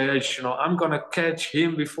me, JH. I'm going to catch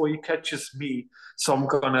him before he catches me. So I'm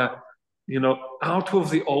going to, out of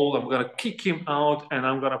the old, I'm going to kick him out, and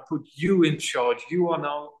I'm going to put you in charge. You are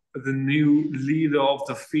now the new leader of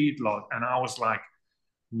the feedlot. And I was like,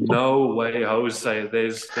 no way, Jose.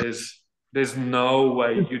 There's no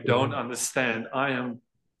way. You don't understand. I am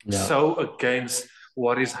so against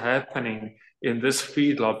what is happening in this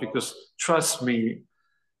feedlot, because trust me,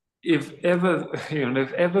 if ever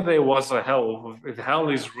there was a hell, if hell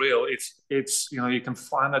is real, it's you can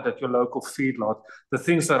find it at your local feedlot. The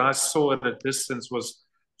things that I saw at a distance was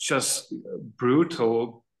just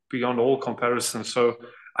brutal beyond all comparison. So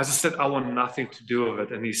as I said, I want nothing to do with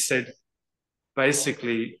it. And he said,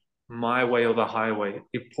 basically, my way or the highway.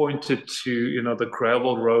 He pointed to the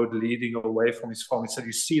gravel road leading away from his farm. He said,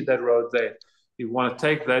 you see that road there? You want to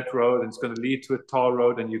take that road, and it's going to lead to a tar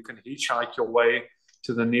road, and you can hitchhike your way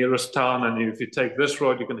to the nearest town. And if you take this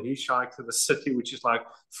road, you can hitchhike to the city, which is like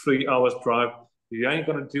 3 hours drive. You ain't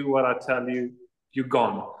going to do what I tell you, you're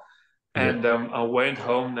gone. And I went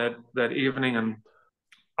home that evening, and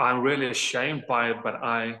I'm really ashamed by it, but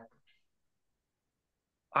I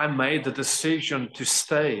made the decision to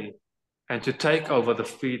stay and to take over the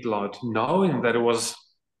feedlot, knowing that it was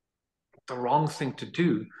the wrong thing to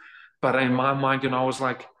do. But in my mind, I was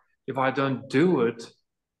like, if I don't do it,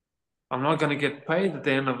 I'm not going to get paid at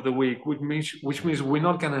the end of the week, which means we're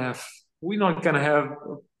not going to have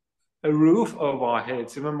a roof over our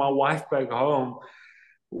heads. Even my wife back home,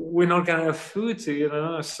 we're not going to have food to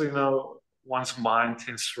eat. So one's mind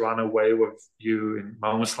tends to run away with you in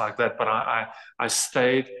moments like that. But I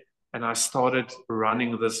stayed, and I started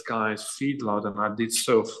running this guy's feedlot, and I did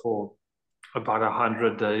so for about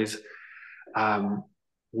 100 days,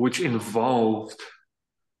 which involved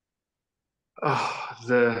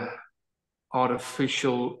the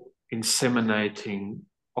artificial inseminating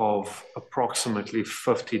of approximately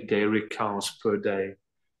 50 dairy cows per day,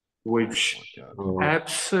 which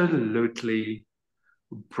absolutely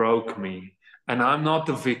broke me. And I'm not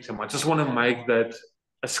the victim. I just want to make that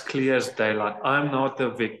as clear as daylight. I'm not the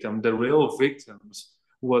victim. The real victims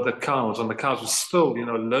were the cows, and the cows were still,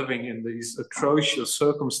 living in these atrocious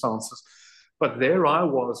circumstances. But there I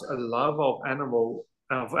was, a lover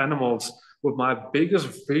of animals, with my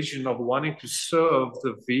biggest vision of wanting to serve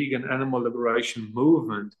the vegan animal liberation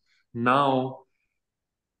movement, now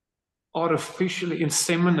artificially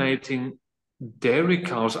inseminating dairy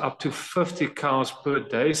cows, up to 50 cows per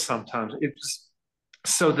day sometimes.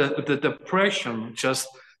 So the depression just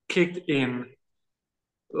kicked in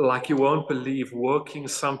like you won't believe, working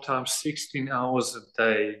sometimes 16 hours a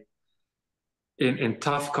day in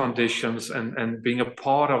tough conditions, and being a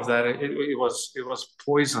part of that, it was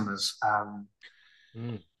poisonous.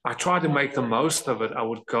 I tried to make the most of it. I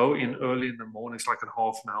would go in early in the mornings, like a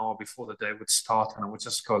half an hour before the day would start, and I would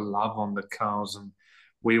just go love on the cows. And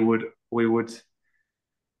we would,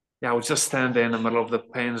 I would just stand there in the middle of the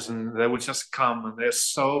pens, and they would just come, and they're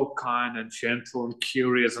so kind and gentle and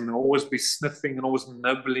curious, and they'll always be sniffing and always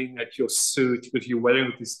nibbling at your suit, because you're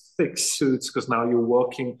wearing these thick suits, because now you're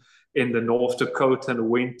working in the North Dakota in the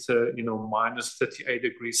winter, minus 38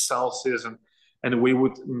 degrees Celsius. And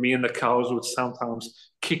me and the cows would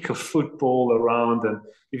sometimes kick a football around. And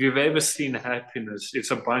if you've ever seen happiness,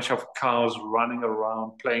 it's a bunch of cows running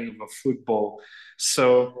around playing with a football.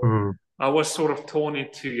 So I was sort of torn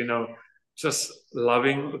into, just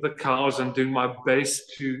loving the cows and doing my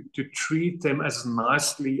best to treat them as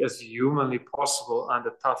nicely as humanly possible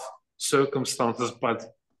under tough circumstances. But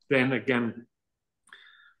then again,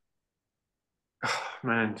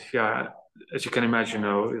 man, yeah, as you can imagine,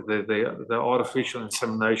 the artificial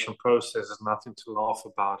insemination process is nothing to laugh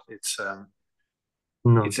about. It's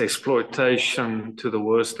exploitation to the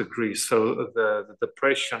worst degree. So the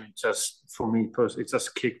depression just, for me personally, it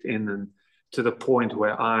just kicked in, and to the point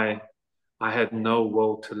where I had no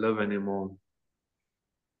will to live anymore.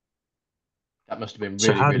 That must have been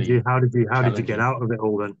So how did you get challenging. out of it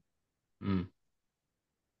all then?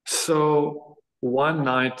 So one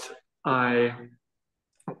night,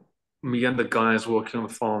 me and the guys working on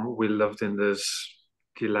the farm, we lived in this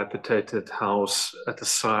dilapidated house at the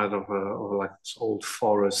side of like this old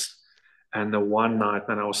forest. And the one night,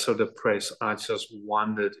 when I was so depressed, I just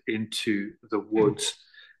wandered into the woods,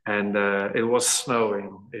 and it was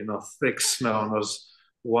snowing, thick snow, and I was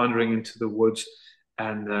wandering into the woods.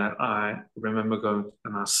 And I remember going,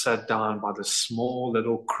 and I sat down by this small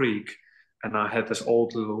little creek, and I had this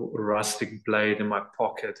old little rustic blade in my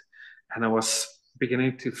pocket, and I was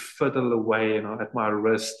beginning to fiddle away, at my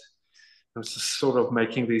wrist. I was just sort of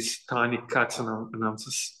making these tiny cuts, and I'm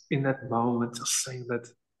just in that moment, just saying that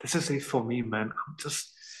this is it for me, man. I'm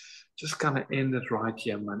just gonna end it right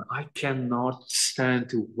here, man. I cannot stand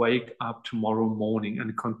to wake up tomorrow morning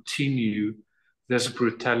and continue this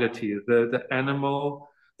brutality. The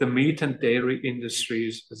meat and dairy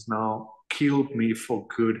industries has now killed me for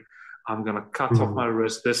good. I'm gonna cut off my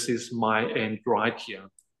wrist. This is my end right here.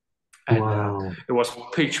 And Wow. it was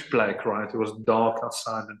pitch black, right? It was dark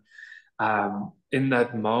outside, and in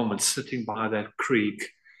that moment, sitting by that creek,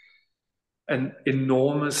 an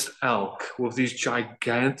enormous elk with these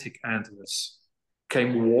gigantic antlers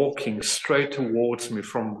came walking straight towards me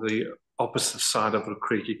from the opposite side of the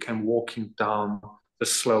creek. He came walking down the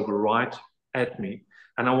slope right at me.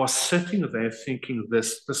 And I was sitting there thinking,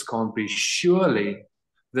 this can't be. Surely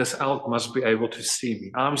this elk must be able to see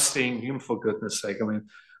me. I'm seeing him, for goodness sake. I mean,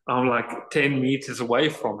 I'm like 10 meters away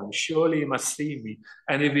from him. Surely he must see me.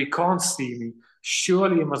 And if he can't see me,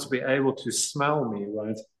 surely he must be able to smell me,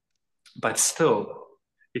 right? But still,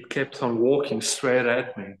 it kept on walking straight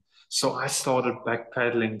at me. So I started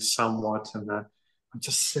backpedaling somewhat, and I'm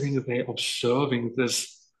just sitting there observing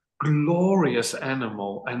this glorious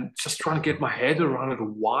animal and just trying to get my head around it.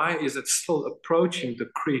 Why is it still approaching the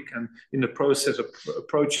creek and in the process of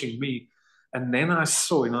approaching me? And then I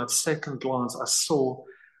saw, at second glance, I saw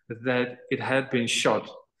that it had been shot.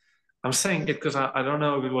 I'm saying it because I don't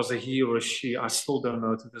know if it was a he or a she. I still don't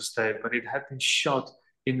know to this day, but it had been shot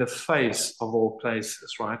in the face of all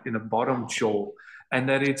places, right? In the bottom jaw. And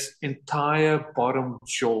that its entire bottom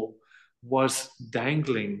jaw was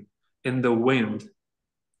dangling in the wind.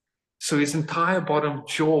 So his entire bottom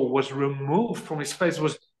jaw was removed from his face,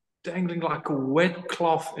 was dangling like a wet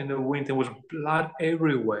cloth in the wind. There was blood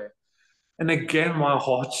everywhere. And again, my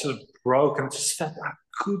heart just broke, and I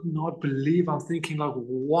could not believe. I'm thinking, like,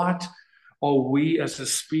 what are we as a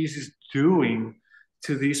species doing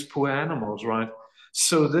to these poor animals, right?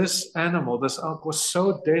 So this animal, this elk, was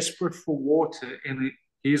so desperate for water in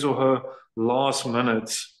his or her last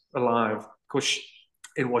minutes alive, because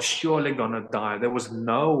it was surely going to die. There was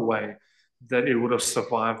no way that it would have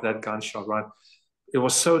survived that gunshot, right? It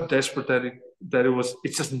was so desperate that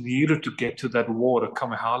it just needed to get to that water,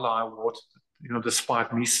 come hell high water,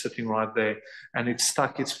 despite me sitting right there. And it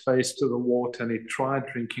stuck its face to the water, and it tried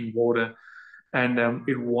drinking water, and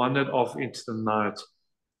it wandered off into the night,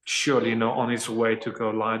 surely, on its way to go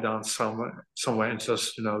lie down somewhere and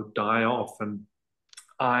just, die off. And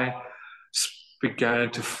I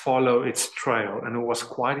began to follow its trail, and it was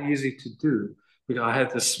quite easy to do because I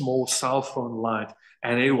had this small cell phone light,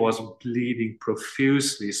 and it was bleeding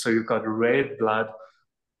profusely. So you've got red blood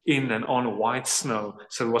in and on white snow.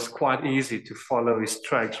 So it was quite easy to follow his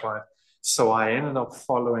tracks, right? So I ended up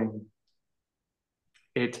following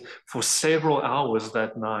it for several hours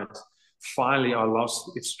that night. Finally, I lost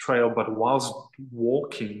its trail, but whilst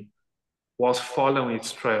following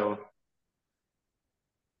its trail,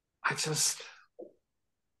 I just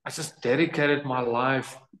dedicated my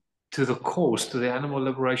life to the cause, to the animal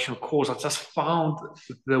liberation cause. I just found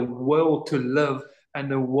the will to live and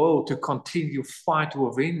the will to continue fight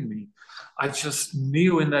within me. I just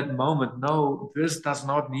knew in that moment, no, this does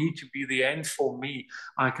not need to be the end for me.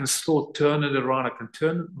 I can still turn it around. I can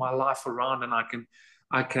turn my life around, and I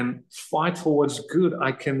can fight for what's good.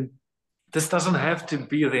 This doesn't have to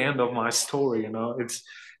be the end of my story,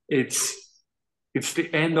 It's the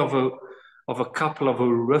end of a couple of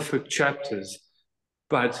horrific chapters,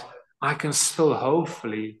 but I can still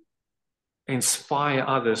hopefully inspire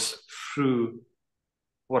others through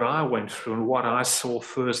what I went through and what I saw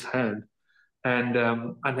firsthand. And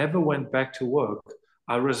I never went back to work.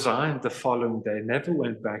 I resigned the following day, never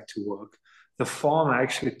went back to work. The farmer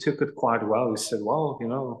actually took it quite well. He said, well,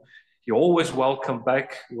 you're always welcome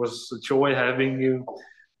back. It was a joy having you,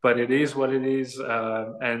 but it is what it is.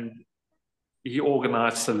 And he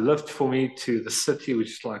organized a lift for me to the city,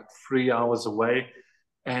 which is like 3 hours away.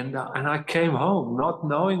 And I came home not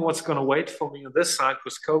knowing what's going to wait for me on this side,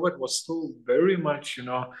 because COVID was still very much,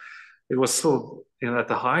 it was still, at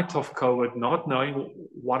the height of COVID, not knowing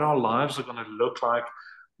what our lives are going to look like,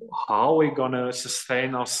 how we're going to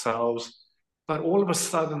sustain ourselves. But all of a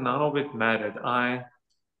sudden, none of it mattered.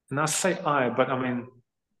 But I mean,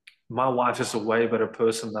 my wife is a way better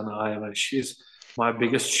person than I am, and she's my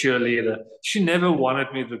biggest cheerleader. She never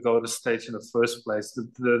wanted me to go to the stage in the first place.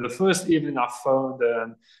 The first evening I phoned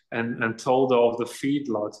her and told her of the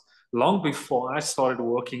feedlot. Long before I started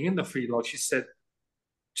working in the feedlot, she said,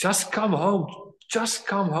 just come home. Just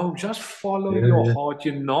come home. Just follow your Yeah. heart.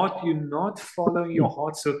 You're not following your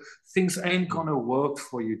heart. So things ain't gonna work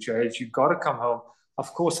for you, JH. You gotta come home.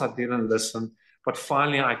 Of course, I didn't listen. But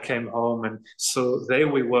finally I came home. And so there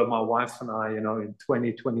we were, my wife and I, in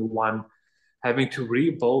 2021, having to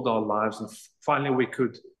rebuild our lives. And finally we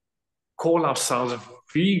could call ourselves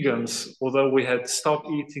vegans, although we had stopped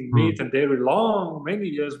eating meat and dairy many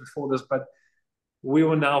years before this, but we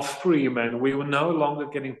were now free, man. We were no longer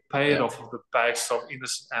getting paid off of the backs of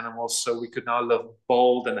innocent animals, so we could now live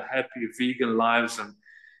bold and happy vegan lives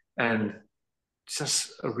and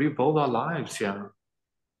just rebuild our lives. Yeah.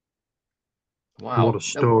 Wow. What a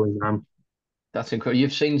story, man. That's incredible.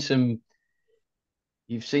 You've seen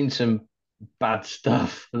some bad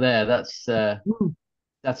stuff there.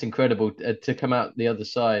 That's incredible to come out the other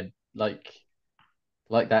side like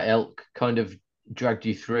that elk kind of dragged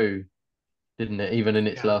you through, didn't it? Even in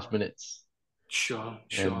its last minutes. Sure.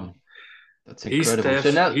 That's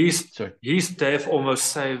incredible. His death almost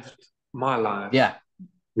saved my life. Yeah.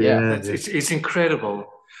 It's incredible.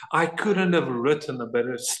 I couldn't have written a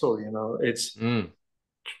better story. It's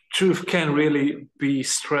truth can really be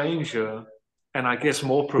stranger and I guess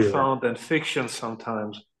more profound than fiction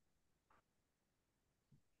sometimes.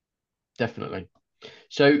 Definitely.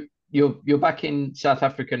 So you're back in South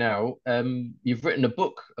Africa now. You've written a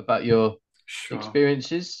book about your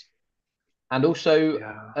experiences and also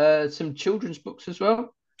some children's books as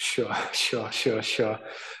well. Sure.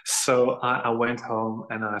 So I went home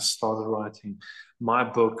and I started writing my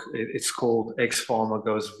book. It's called Ex-Farmer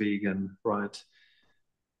Goes Vegan, right?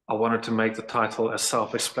 I wanted to make the title as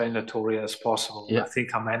self-explanatory as possible. I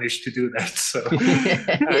think I managed to do that. So,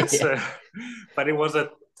 but it was a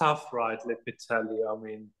tough ride, let me tell you. I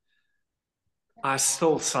mean, I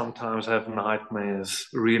still sometimes have nightmares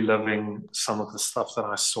reliving some of the stuff that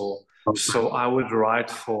I saw. So I would write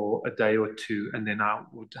for a day or two and then I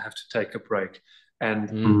would have to take a break.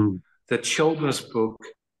 And the children's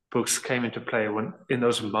books came into play in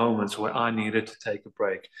those moments where I needed to take a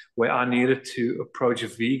break, where I needed to approach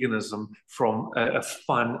veganism from a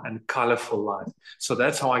fun and colorful light. So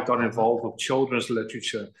that's how I got involved with children's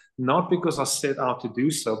literature, not because I set out to do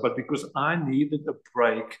so, but because I needed a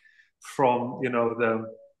break from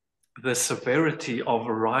the severity of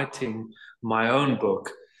writing my own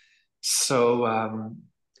book. So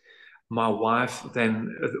my wife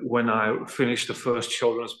then, when I finished the first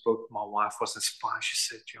children's book, my wife was inspired. She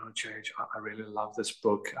said, JH, I really love this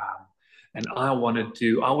book. And I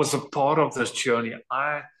was a part of this journey.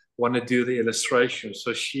 I want to do the illustrations.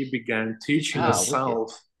 So she began teaching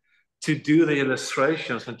herself to do the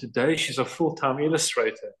illustrations. And today she's a full-time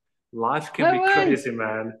illustrator. Life can be crazy,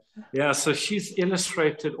 man. Yeah, so she's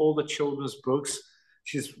illustrated all the children's books.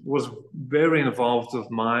 She was very involved with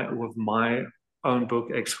my own book,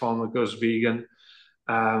 Ex-Farmer Goes Vegan.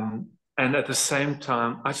 And at the same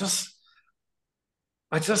time, I just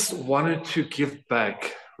wanted to give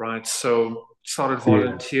back, right? So started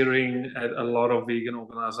volunteering at a lot of vegan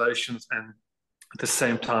organizations. And at the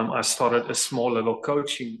same time, I started a small little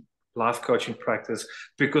life coaching practice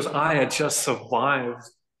because I had just survived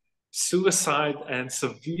suicide and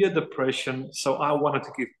severe depression. So I wanted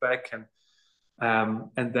to give back and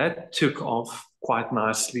that took off quite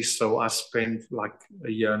nicely. So I spent like a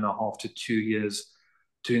year and a half to 2 years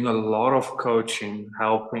doing a lot of coaching,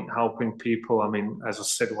 helping people. I mean, as I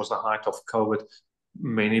said, it was the height of COVID.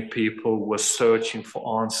 Many people were searching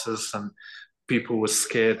for answers and people were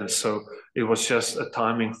scared. And so it was just a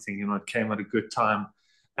timing thing, it came at a good time.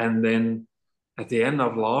 And then at the end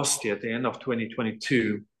of last year, at the end of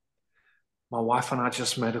 2022, my wife and I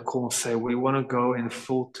just made a call and say, we want to go in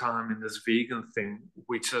full time in this vegan thing.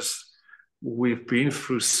 We've been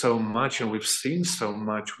through so much and we've seen so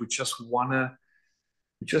much. We just want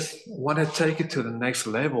to take it to the next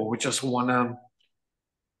level. We just want to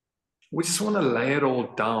lay it all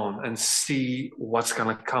down and see what's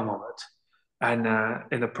going to come of it. And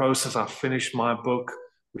in the process, I finished my book.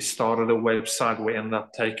 We started a website. We ended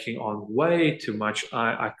up taking on way too much.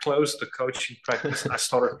 I closed the coaching practice. I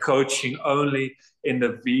started coaching only in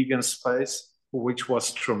the vegan space, which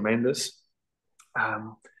was tremendous.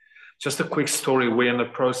 Just a quick story. We're in the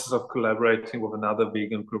process of collaborating with another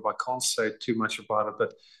vegan group. I can't say too much about it,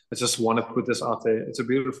 but I just want to put this out there. It's a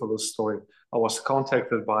beautiful little story. I was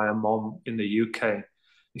contacted by a mom in the UK. And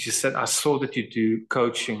she said, I saw that you do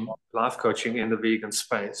life coaching in the vegan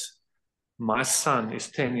space. My son is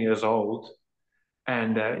 10 years old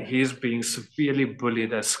and he's being severely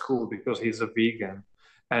bullied at school because he's a vegan,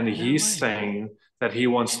 and he's saying that he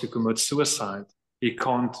wants to commit suicide. He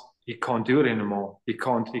can't do it anymore. He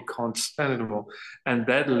can't stand it anymore. And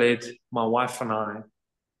that led my wife and I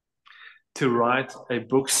to write a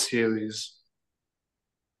book series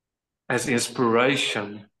as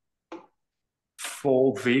inspiration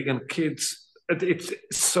for vegan kids. It's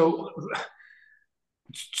so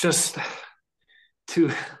just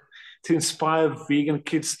to inspire vegan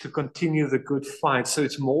kids to continue the good fight. So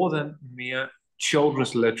it's more than mere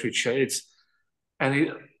children's literature.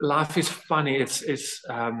 Life is funny. It's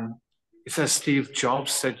as Steve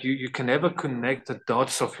Jobs said, you can never connect the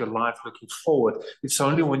dots of your life looking forward. It's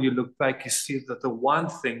only when you look back, you see that the one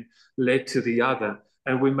thing led to the other.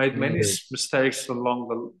 And we made many mistakes along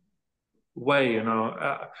the way.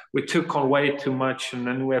 We took on way too much, and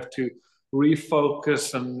then we have to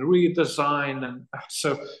refocus and redesign. And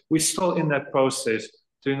so we're still in that process,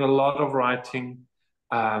 doing a lot of writing.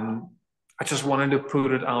 I just wanted to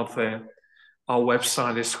put it out there. Our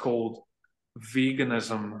website is called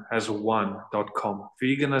veganismhaswon.com.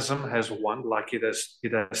 Veganism has won, like it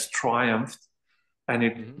has triumphed, and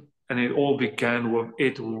it all began with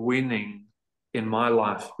it winning in my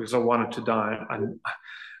life, because I wanted to die,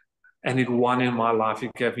 and it won in my life.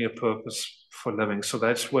 It gave me a purpose for living. So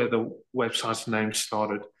that's where the website's name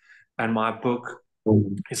started, and my book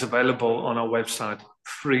is available on our website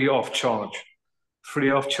free of charge.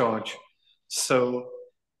 So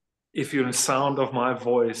if you're in sound of my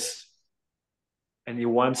voice and you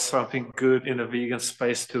want something good in a vegan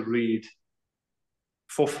space to read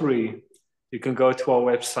for free, you can go to our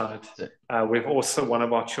website. We've also, one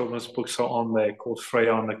of our children's books are on there called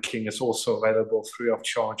Freya and the King. It's also available free of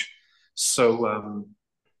charge. So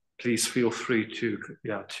please feel free to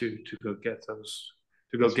go get those,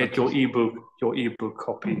 to go get your ebook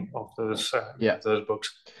copy of those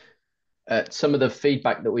books. Some of the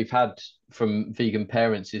feedback that we've had from vegan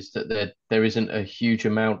parents is that there isn't a huge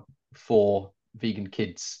amount for vegan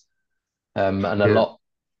kids, and a lot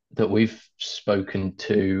that we've spoken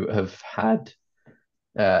to have had,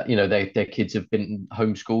 their kids have been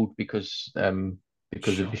homeschooled because of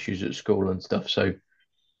issues at school and stuff. So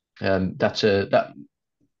that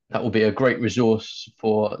will be a great resource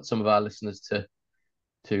for some of our listeners to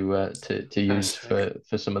use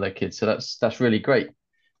for some of their kids. So that's really great.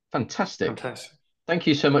 Fantastic. Thank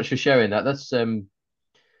you so much for sharing that. That's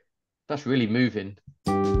really moving.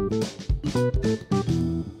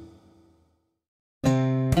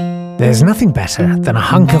 There's nothing better than a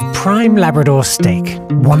hunk of prime Labrador steak,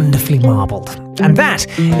 wonderfully marbled. And that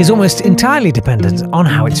is almost entirely dependent on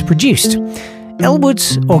how it's produced.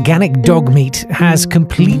 Elwood's Organic Dog Meat has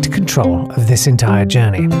complete control of this entire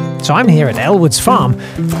journey. So I'm here at Elwood's farm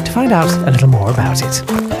to find out a little more about it.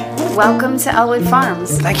 Welcome to Elwood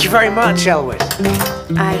Farms. Thank you very much, Elwood.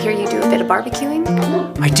 I hear you do a bit of barbecuing?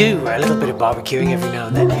 I do a little bit of barbecuing every now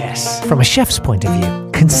and then, yes. From a chef's point of view,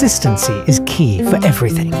 consistency is key for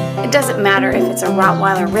everything. It doesn't matter if it's a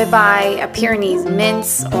Rottweiler ribeye, a Pyrenees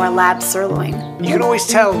mince, or a Lab sirloin. You can always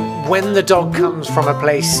tell when the dog comes from a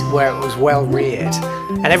place where it was well reared.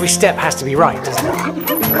 And every step has to be right, doesn't it?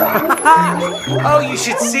 Oh, you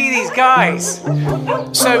should see these guys.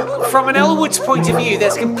 So, from an Elwood's point of view,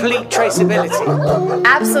 there's complete traceability.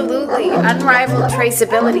 Absolutely. Unrivaled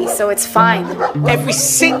traceability, so it's fine. Every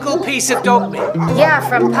single piece of dog meat? Yeah,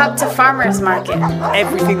 from pub to farmer's market.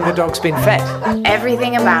 Everything the dog's been fed?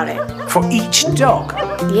 Everything about it. For each dog?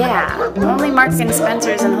 Yeah, only Marks and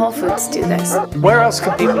Spencer's and Whole Foods do this. Where else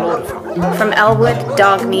can people order from? From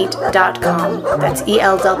elwooddogmeat.com. That's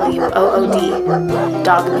ELWOOD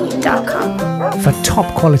dogmeat.com. For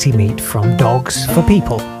top quality meat from dogs for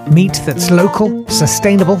people, meat that's local,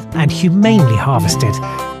 sustainable and humanely harvested,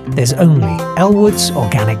 there's only Elwood's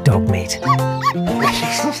Organic Dog Meat.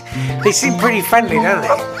 They seem pretty friendly, don't they?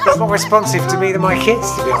 They're more responsive to me than my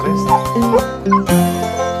kids, to be honest.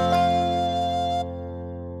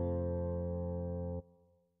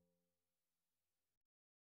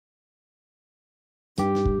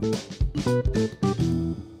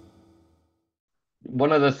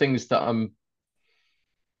 One of the things that I'm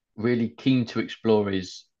really keen to explore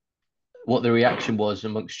is what the reaction was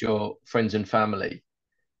amongst your friends and family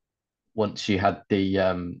once you had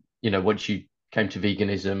once you came to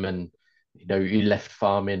veganism and you left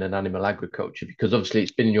farming and animal agriculture, because obviously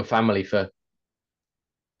it's been in your family for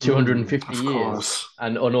 250 years,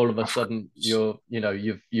 and all of a sudden you've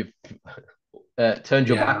turned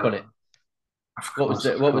your back on it. What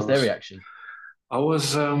was their reaction? I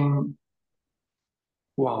was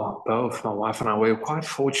both my wife and I were quite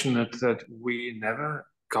fortunate that we never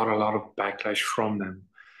got a lot of backlash from them.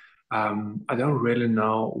 I don't really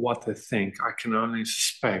know what they think. I can only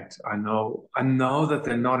suspect. I know that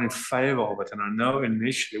they're not in favor of it. And I know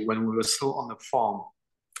initially when we were still on the farm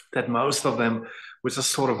that most of them were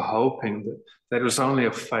just sort of hoping that it was only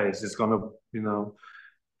a phase. It's going to,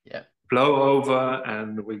 Yeah. blow over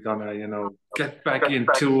and we're going to, get back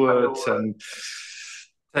into it and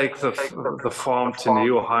take the farm to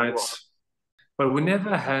new heights. But we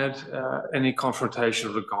never had any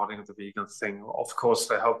confrontation regarding the vegan thing. Of course,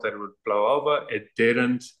 they hoped that it would blow over. It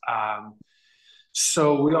didn't.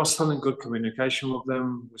 So we are still in good communication with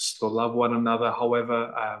them. We still love one another. However,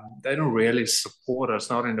 they don't really support us,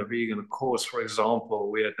 not in the vegan cause. For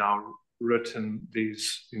example, we have now written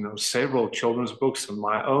these, several children's books and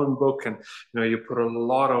my own book. And, you put a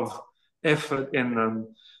lot of effort in them,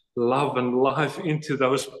 love and life into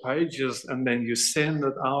those pages, and then you send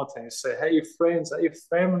it out and you say, hey friends, hey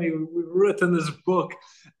family, we've written this book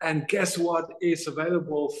and guess what, it's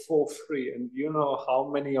available for free. And you know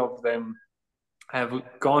how many of them have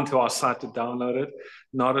gone to our site to download it?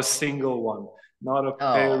 Not a single one, not a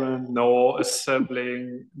parent, nor a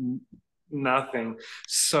sibling, nothing.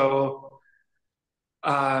 So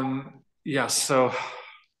so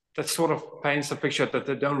that sort of paints a picture that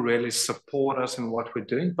they don't really support us in what we're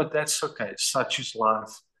doing, but that's okay. Such is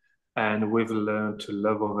life, and we've learned to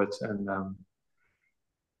live with it. And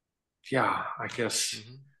I guess,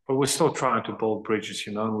 but we're still trying to build bridges,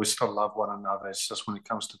 and we still love one another. It's just when it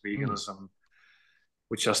comes to veganism,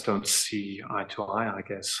 we just don't see eye to eye, I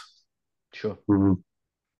guess. Sure.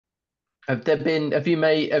 Have you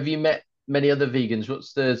met many other vegans?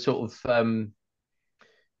 What's the sort of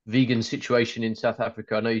vegan situation in South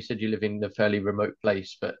Africa? I know you said you live in a fairly remote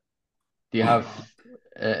place, but do you have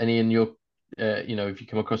any in your, if you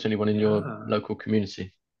come across anyone in your local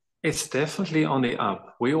community? It's definitely on the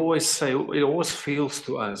up. We always say, it always feels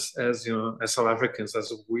to us as, as South Africans,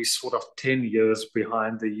 as we sort of 10 years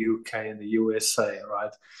behind the UK and the USA,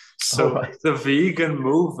 right? So the vegan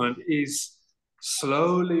movement is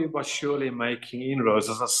slowly but surely making inroads.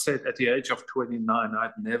 As I said, at the age of 29,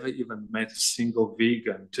 I'd never even met a single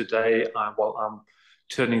vegan. Today, I'm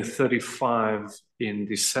turning 35 in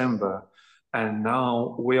December, and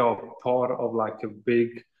now we are part of like a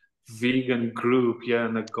big vegan group here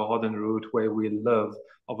in the Garden Route where we live,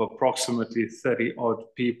 of approximately 30 odd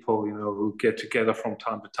people, who get together from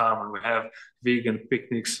time to time, and we have vegan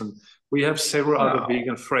picnics, and we have several other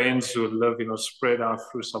vegan friends who live, spread out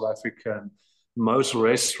through South Africa. And most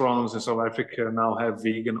restaurants in South Africa now have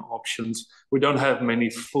vegan options. We don't have many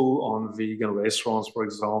full-on vegan restaurants, for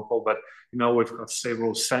example, but we've got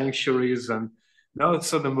several sanctuaries, and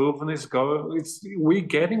so the movement is going. We're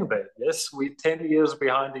getting there. Yes, we're 10 years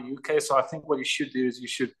behind the UK. So I think what you should do is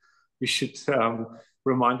you should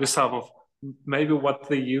remind yourself of maybe what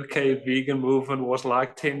the UK vegan movement was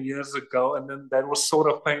like 10 years ago, and then that was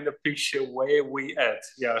sort of paint a picture where we at.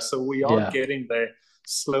 Yeah, so we are getting there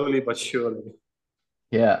slowly but surely.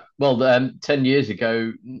 Yeah, well, 10 years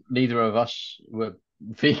ago, neither of us were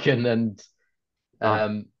vegan, and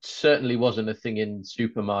certainly wasn't a thing in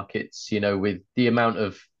supermarkets, with the amount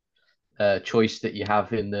of choice that you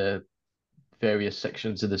have in the various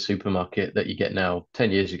sections of the supermarket that you get now.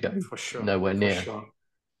 10 years ago, for sure, nowhere near. Sure.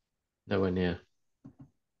 Nowhere near.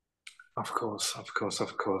 Of course.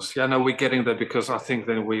 Yeah, no, we're getting there, because I think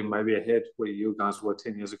then we may be ahead where you guys were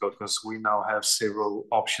 10 years ago, because we now have several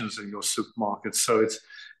options in your supermarket. So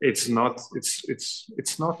it's not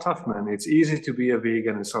tough, man. It's easy to be a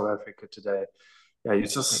vegan in South Africa today. Yeah, you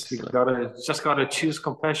gotta choose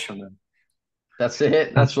compassion. Then. That's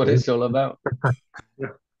it. That's what it's all about. Yeah.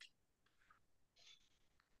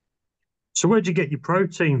 So where'd you get your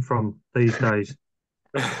protein from these days?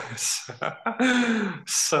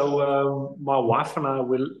 So my wife and I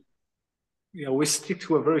we stick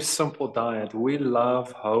to a very simple diet. We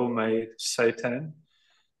love homemade seitan.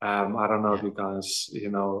 I don't know if you guys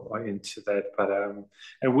are into that, but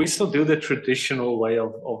and we still do the traditional way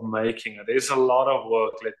of making it. There's a lot of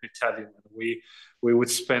work, let me tell you. We would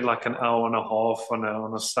spend like an hour and a half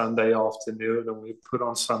on a Sunday afternoon, and we put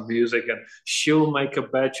on some music, and she'll make a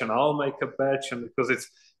batch and I'll make a batch, and because it's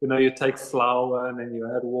you take flour and then you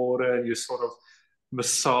add water and you sort of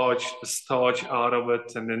massage the starch out of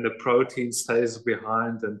it, and then the protein stays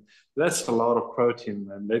behind, and that's a lot of protein,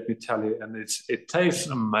 and let me tell you, and it tastes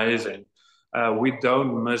amazing. We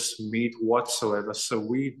don't miss meat whatsoever, so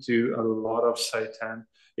we do a lot of seitan.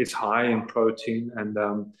 It's high in protein, and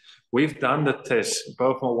we've done the test.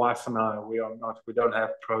 Both my wife and I, we don't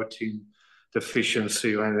have protein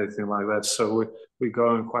deficiency or anything like that, so we're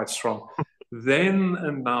going quite strong. Then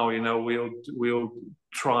and now, we'll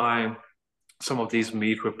try some of these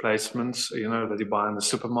meat replacements, that you buy in the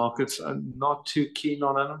supermarkets, and not too keen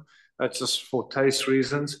on them. That's just for taste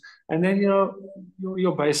reasons. And then, your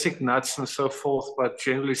basic nuts and so forth. But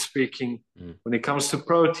generally speaking, when it comes to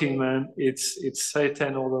protein, man, it's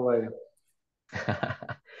seitan all the way.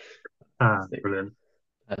 Brilliant.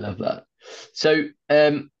 I love that. So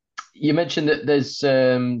you mentioned that there's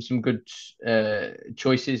some good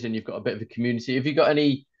choices and you've got a bit of a community. Have you got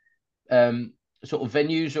any sort of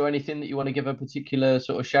venues or anything that you want to give a particular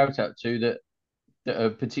sort of shout out to that are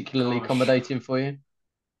particularly accommodating for you?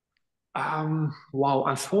 Well,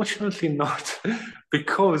 unfortunately not,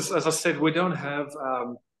 because as I said, we don't have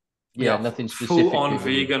nothing specific full-on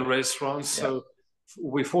vegan restaurants. Yeah. So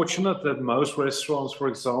we're fortunate that most restaurants, for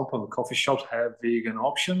example, and coffee shops have vegan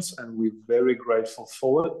options, and we're very grateful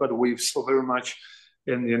for it. But we're still very much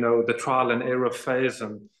in the trial and error phase.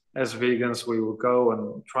 And as vegans, we will go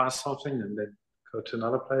and try something, and then go to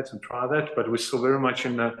another place and try that. But we're still very much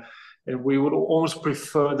and we would almost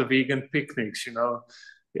prefer the vegan picnics,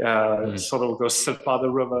 sort of go sit by the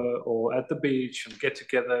river or at the beach and get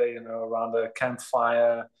together, around a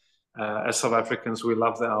campfire. As South Africans, we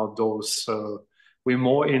love the outdoors, so we're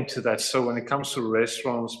more into that. So when it comes to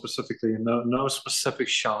restaurants specifically, no specific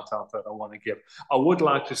shout out that I want to give. I would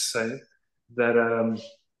like to say that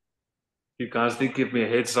you guys did give me a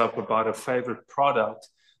heads up about a favorite product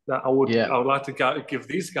that I would like to give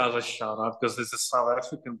these guys a shout out, because this is a South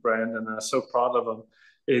African brand and I'm so proud of them.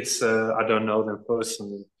 It's I don't know them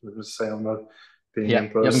personally. Let me say I'm not being you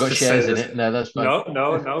haven't got shares in it. No, that's fine.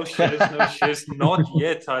 No shares, not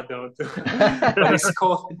yet. I don't. But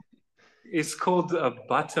it's called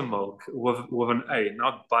buttermilk with an A,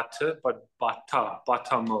 not butter, but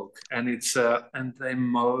buttermilk, and it's and they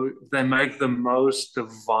make the most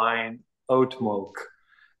divine oat milk.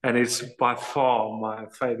 And it's by far my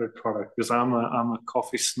favorite product, because I'm a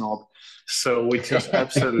coffee snob. So we just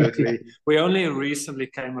absolutely, we only recently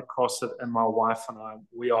came across it, and my wife and I,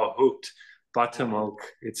 we are hooked. Buttermilk,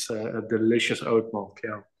 it's a delicious oat milk,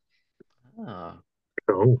 yeah.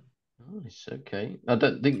 Cool. Nice, okay. I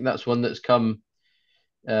don't think that's one that's come,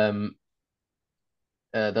 that's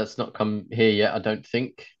not come here yet, I don't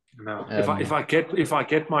think. No, if I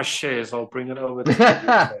get my shares, I'll bring it over to the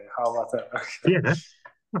UK. How about that? Yeah.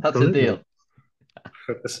 That's a deal.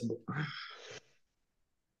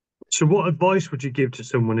 So what advice would you give to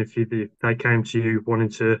someone if they came to you wanting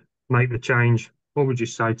to make the change? What would you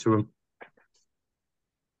say to them?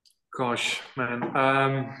 Gosh, man,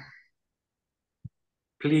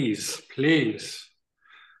 please,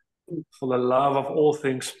 for the love of all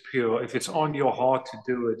things pure, if it's on your heart to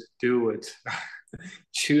do it, do it.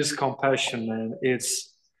 Choose compassion, man.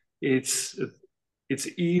 It's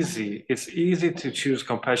easy. It's easy to choose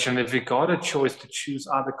compassion. If you got a choice to choose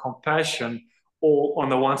either compassion or on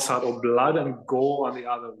the one side, or blood and gore on the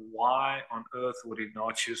other, why on earth would you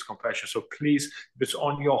not choose compassion? So please, if it's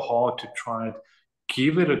on your heart to try it,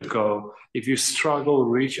 give it a go. If you struggle,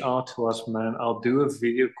 reach out to us, man. I'll do a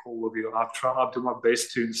video call with you. I'll do my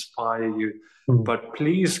best to inspire you. But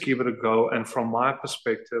please give it a go. And from my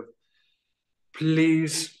perspective,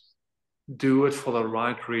 please do it for the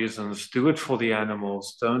right reasons. Do it for the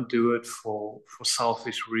animals. Don't do it for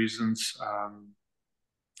selfish reasons.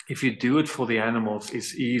 If you do it for the animals,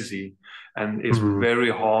 it's easy, and it's very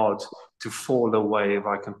hard to fall away, if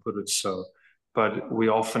I can put it so. But we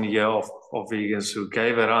often hear of vegans who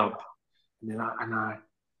gave it up. And I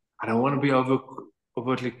don't want to be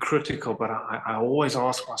overtly critical, but I always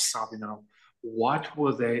ask myself, what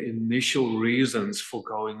were their initial reasons for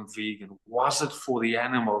going vegan? Was it for the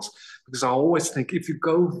animals? Because I always think if you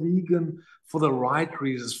go vegan for the right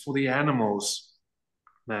reasons, for the animals,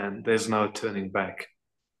 man, there's no turning back.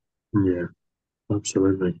 Yeah,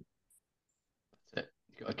 absolutely. That's it.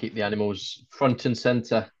 You've got to keep the animals front and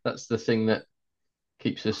center. That's the thing that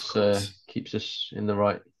keeps us in the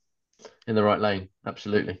right lane.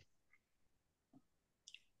 Absolutely.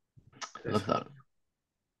 I love that.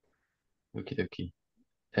 Okie dokie.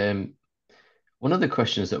 One of the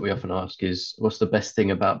questions that we often ask is, what's the best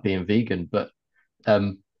thing about being vegan? But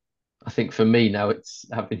I think for me now, it's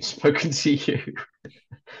having spoken to you.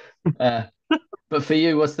 But for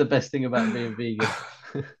you, what's the best thing about being vegan?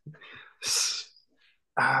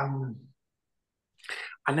 I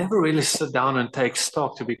never really sit down and take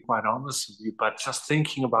stock, to be quite honest with you. But just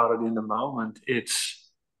thinking about it in the moment,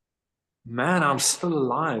 man, I'm still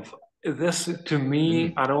alive. This, to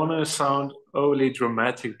me, I don't want to sound overly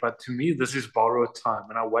dramatic, but to me, this is borrowed time.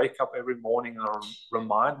 And I wake up every morning and I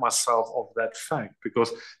remind myself of that fact,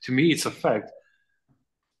 because to me, it's a fact.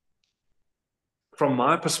 from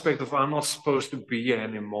my perspective, I'm not supposed to be here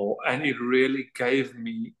anymore. And it really gave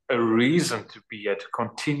me a reason to be here, to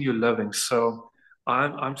continue living. So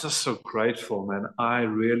I'm just so grateful, man. I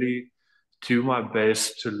really do my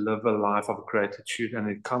best to live a life of gratitude, and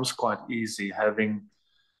it comes quite easy having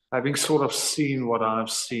sort of seen what I've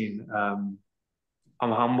seen. I'm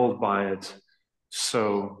humbled by it.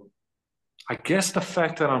 So I guess the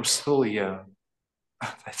fact that I'm still here,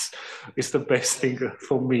 is the best thing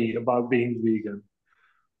for me about being vegan.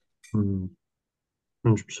 100%,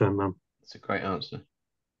 man. That's a great answer.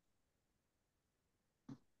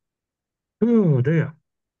 Oh dear.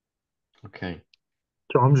 Okay.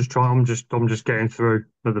 So I'm just getting through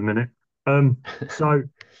for the minute. So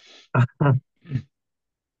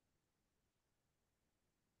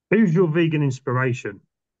who's your vegan inspiration?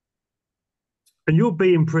 And you're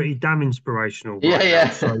being pretty damn inspirational Yeah, right yeah.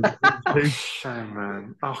 now. So Shame,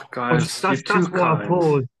 man. Oh, guys, you're that's too why I kind.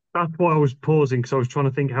 paused. That's why I was pausing because I was trying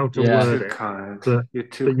to think how to Yeah. word Too it. kind. But You're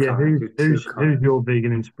too yeah, kind. You're too who's kind. your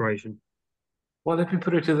vegan inspiration? Well, let me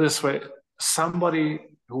put it this way. Somebody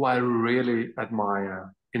who I really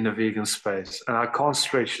admire in the vegan space, and I can't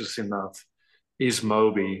stretch this enough, is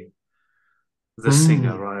Moby, the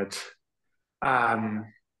singer, right? And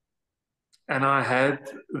I had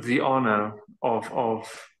the honor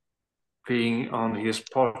of being on his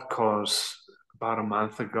podcast about a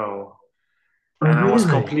month ago. Oh, And really?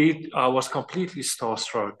 I was completely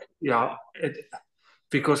starstruck. Yeah,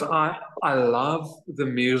 because I love the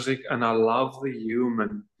music and I love the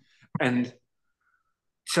human, and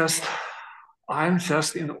just I'm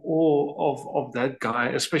just in awe of that guy,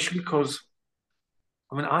 especially because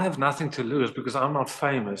I mean I have nothing to lose because I'm not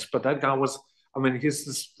famous, but that guy was. I mean, he's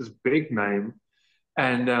this big name,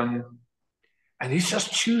 and and he's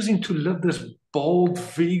just choosing to live this bold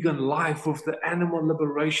vegan life with the animal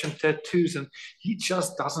liberation tattoos, and he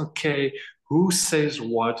just doesn't care who says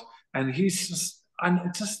what, and he's just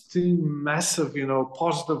and just doing massive,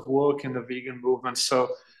 positive work in the vegan movement. So,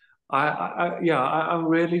 I'm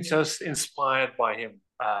really just inspired by him.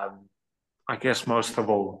 I guess most of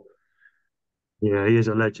all. Yeah, he is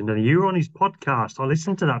a legend. And you were on his podcast. I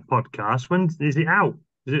listened to that podcast. When is it out?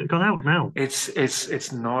 Is it gone out now?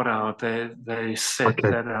 It's not out. They said Okay.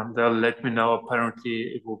 that they'll let me know. Apparently,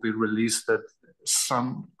 it will be released at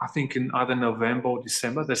I think in either November or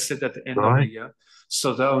December. They said at the end of the Right. year.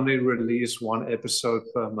 So they only release one episode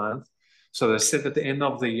per month. So they said at the end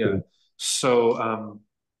of the year. So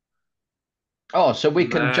So we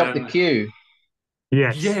can jump the man, queue.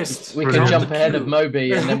 Yes. yes, We can Brilliant. jump the ahead of queue.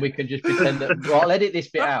 Moby, and then we can just pretend that. Well, I'll edit this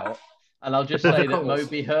bit out, and I'll just say Of that course.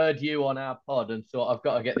 Moby heard you on our pod and thought, "I've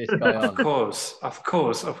got to get this guy Of on." course, of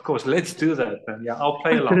course, of course. Let's do that, man. Yeah, I'll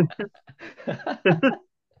play along.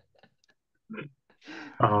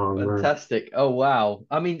 Oh, man. Fantastic! Oh wow!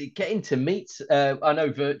 I mean, getting to meet, I know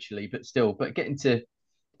virtually, but still, but getting to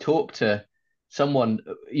talk to someone,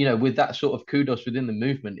 with that sort of kudos within the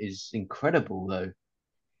movement is incredible, though.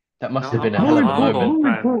 That must No, have been a I'm hell of a humbled, moment.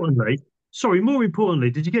 man. More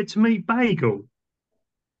importantly, did you get to meet Bagel?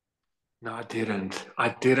 No, I didn't. I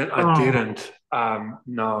didn't. I Oh, didn't.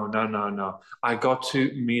 No, no, no, no. I got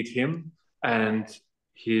to meet him and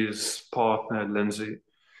his partner, Lindsay. yeah.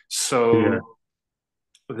 So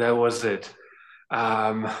that was it.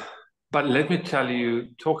 But let me tell you,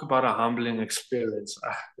 talk about a humbling experience.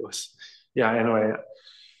 It was, yeah, anyway.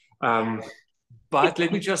 But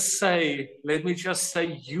let me just say,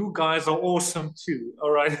 you guys are awesome too.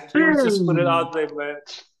 All right. Let me just put it Hey. out there, man.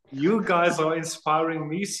 You guys are inspiring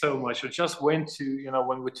me so much. I just went to,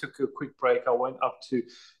 when we took a quick break, I went up to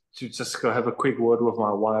just go have a quick word with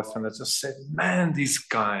my wife, and I just said, man, these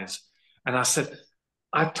guys. And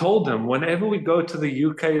I told them whenever we go to the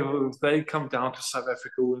UK, if they come down to South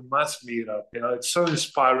Africa, we must meet up. It's so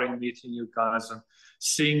inspiring meeting you guys and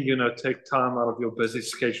seeing, take time out of your busy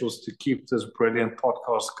schedules to keep this brilliant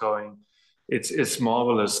podcast going. It's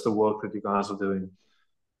marvelous the work that you guys are doing.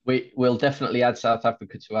 We will definitely add South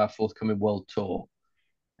Africa to our forthcoming world tour.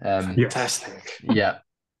 Fantastic. Yeah.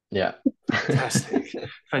 Yeah. Fantastic.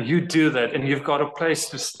 And you do that, and you've got a place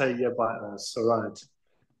to stay here by us. All right.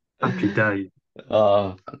 Happy day.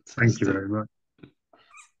 Oh, fantastic. Thank you very much.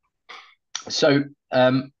 So,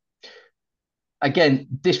 again,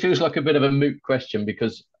 this feels like a bit of a moot question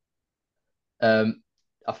because I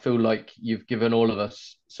feel like you've given all of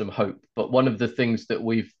us some hope. But one of the things that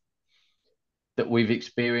we've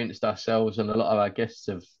experienced ourselves and a lot of our guests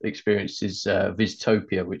have experienced is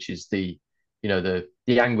Vistopia, which is the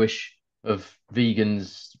anguish of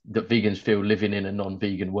vegans that vegans feel living in a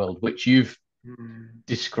non-vegan world, which you've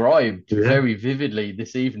described very vividly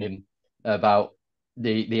this evening about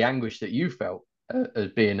the anguish that you felt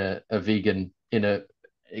as being a vegan in a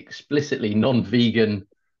explicitly non-vegan,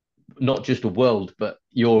 not just a world, but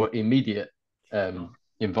your immediate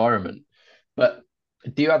environment. But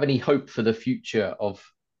do you have any hope for the future of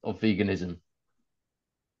veganism?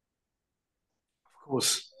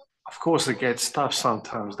 Of course, it gets tough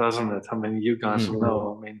sometimes, doesn't it? I mean, you guys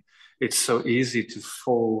know. I mean, it's so easy to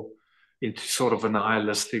fall into sort of a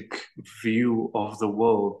nihilistic view of the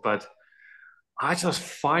world, but I just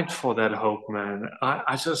fight for that hope, man.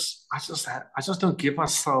 I just don't give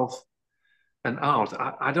myself an out.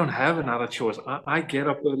 I don't have another choice. I get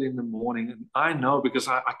up early in the morning, and I know because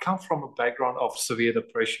I come from a background of severe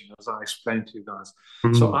depression, as I explained to you guys.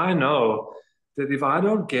 So I know that if I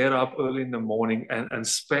don't get up early in the morning and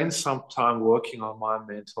spend some time working on my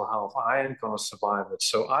mental health, I ain't going to survive it.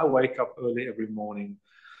 So I wake up early every morning,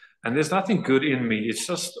 and there's nothing good in me. It's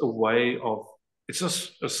just it's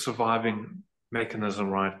just a surviving mechanism,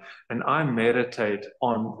 right? And I meditate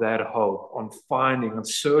on that hope, on finding and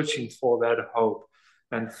searching for that hope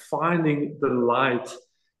and finding the light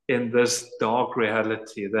in this dark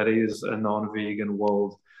reality that is a non-vegan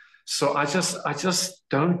world. So I just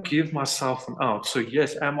don't give myself an out. So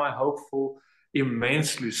yes, am I hopeful?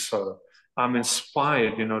 Immensely so. I'm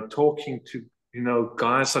inspired, talking to,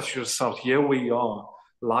 guys such as yourself. Here we are,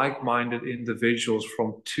 like-minded individuals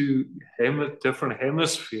from two different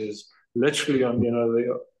hemispheres, literally on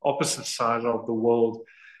the opposite side of the world.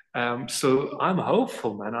 So I'm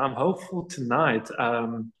hopeful, man. I'm hopeful tonight.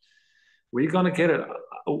 We're gonna get it.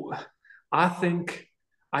 I think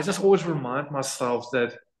I just always remind myself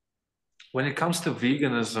that when it comes to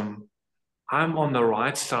veganism, I'm on the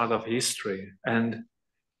right side of history, and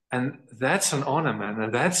that's an honor, man,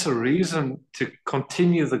 and that's a reason to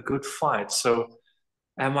continue the good fight. So,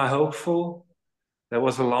 am I hopeful? That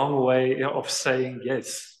was a long way of saying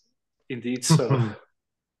yes. Indeed, so.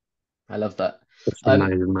 I love that. That's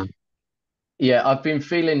amazing, man. Yeah, I've been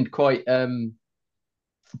feeling quite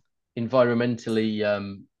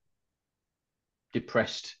environmentally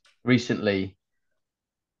depressed recently,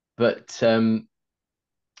 but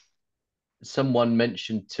someone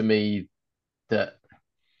mentioned to me that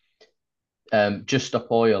Just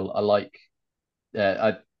Stop Oil are like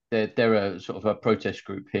they're a sort of a protest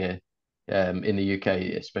group here in the UK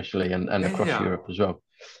especially, and across Europe as well.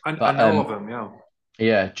 I know of them, yeah.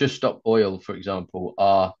 Yeah, Just Stop Oil, for example,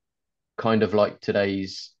 are kind of like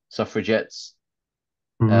today's suffragettes,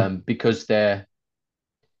 because they're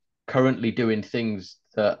currently doing things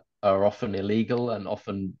that are often illegal and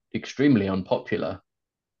often extremely unpopular,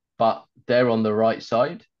 but they're on the right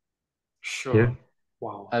side. Sure. Yeah.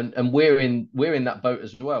 Wow. And we're in that boat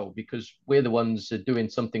as well, because we're the ones that are doing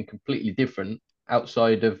something completely different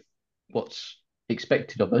outside of what's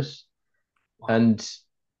expected of us. Wow.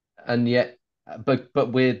 And yet, but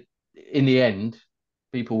we're, in the end,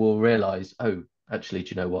 people will realize, oh, actually, do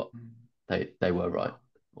you know what? They were right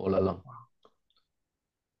all along.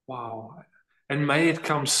 Wow. And may it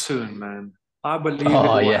come soon, man. I believe it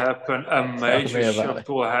will happen. A major shift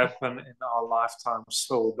will happen in our lifetime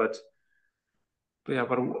still. But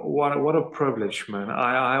what a privilege, man.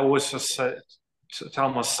 I always just tell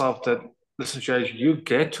myself that, listen, JH, you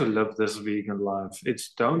get to live this vegan life.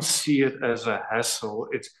 Don't see it as a hassle.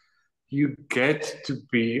 You get to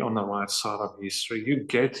be on the right side of history. You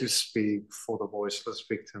get to speak for the voiceless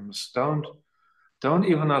victims. Don't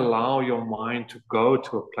even allow your mind to go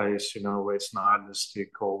to a place, where it's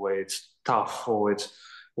nihilistic or where it's tough or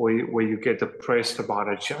where you get depressed about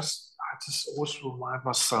it. I just always remind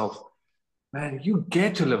myself, man, you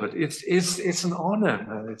get to live it. It's an honor,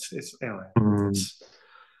 man. Anyway.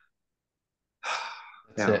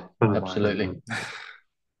 That's it. Absolutely.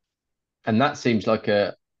 And that seems like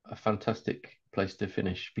a fantastic place to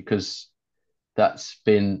finish, because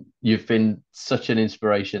you've been such an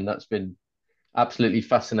inspiration. That's been absolutely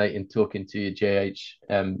fascinating talking to you, JH.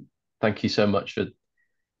 Thank you so much for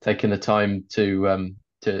taking the time to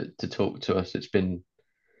talk to us. It's been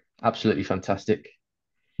absolutely fantastic.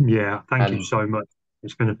 Yeah, thank you so much.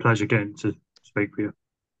 It's been a pleasure getting to speak with you.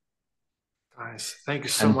 Guys, thank you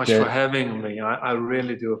so much for having me. I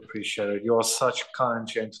really do appreciate it. You are such kind,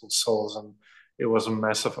 gentle souls, and it was a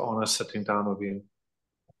massive honor sitting down with you.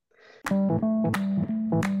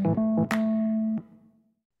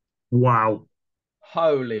 Wow.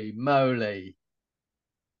 Holy moly.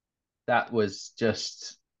 That was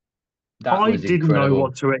just... I didn't know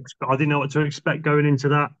what to expect. I didn't know what to expect going into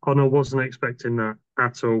that, and I wasn't expecting that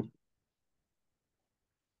at all.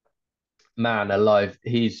 Man alive,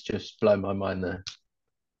 he's just blown my mind there.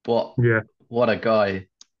 What a guy.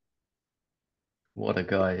 What a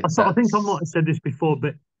guy. I think I might have said this before,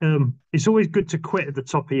 but it's always good to quit at the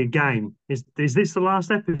top of your game. Is this the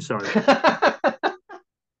last episode?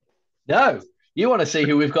 No, you want to see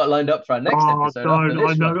who we've got lined up for our next Oh, episode after don't. I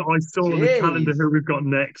this know. one. I saw on the calendar Jeez. who we've got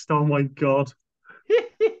next. Oh my God.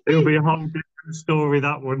 It'll be a whole different story,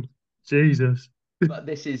 that one. Jesus. But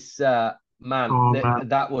this is, man, Oh, man.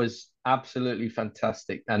 that was absolutely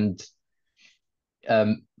fantastic. And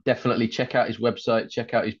definitely check out his website,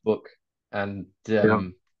 check out his book. And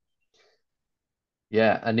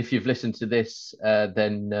yeah, and if you've listened to this,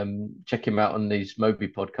 then check him out on these Moby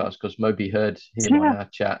podcasts, because Moby heard him on our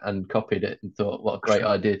chat and copied it and thought, what a great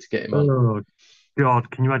idea to get him on. Oh, God.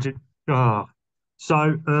 Can you imagine? Oh. So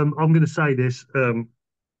I'm going to say this. You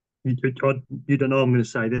don't know I'm going to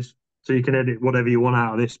say this, so you can edit whatever you want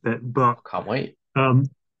out of this bit. But I can't wait.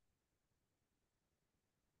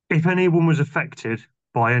 if anyone was affected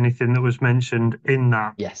by anything that was mentioned in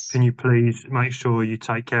that, Yes. can you please make sure you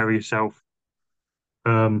take care of yourself?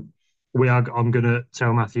 I'm going to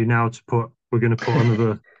tell Matthew now we're going to put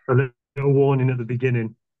a little warning at the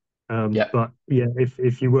beginning. But yeah,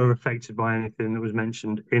 if you were affected by anything that was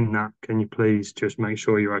mentioned in that, can you please just make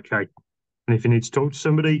sure you're okay? And if you need to talk to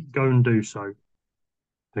somebody, go and do so.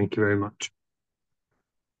 Thank you very much.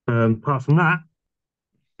 Apart from that,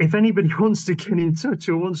 if anybody wants to get in touch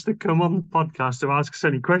or wants to come on the podcast to ask us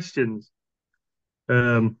any questions,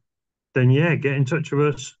 then yeah, get in touch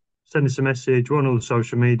with us. Send us a message. We're on all the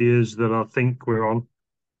social medias that I think we're on,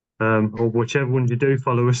 or whichever ones you do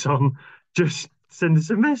follow us on. Just send us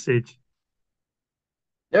a message.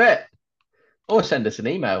 Do it. Or send us an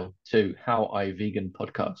email to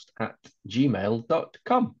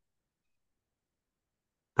howiveganpodcast@gmail.com.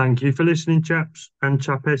 Thank you for listening, chaps and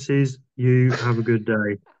chapesses. You have a good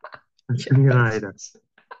day. See you later.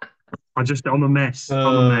 I'm a mess.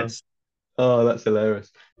 I'm a mess. Oh, that's hilarious.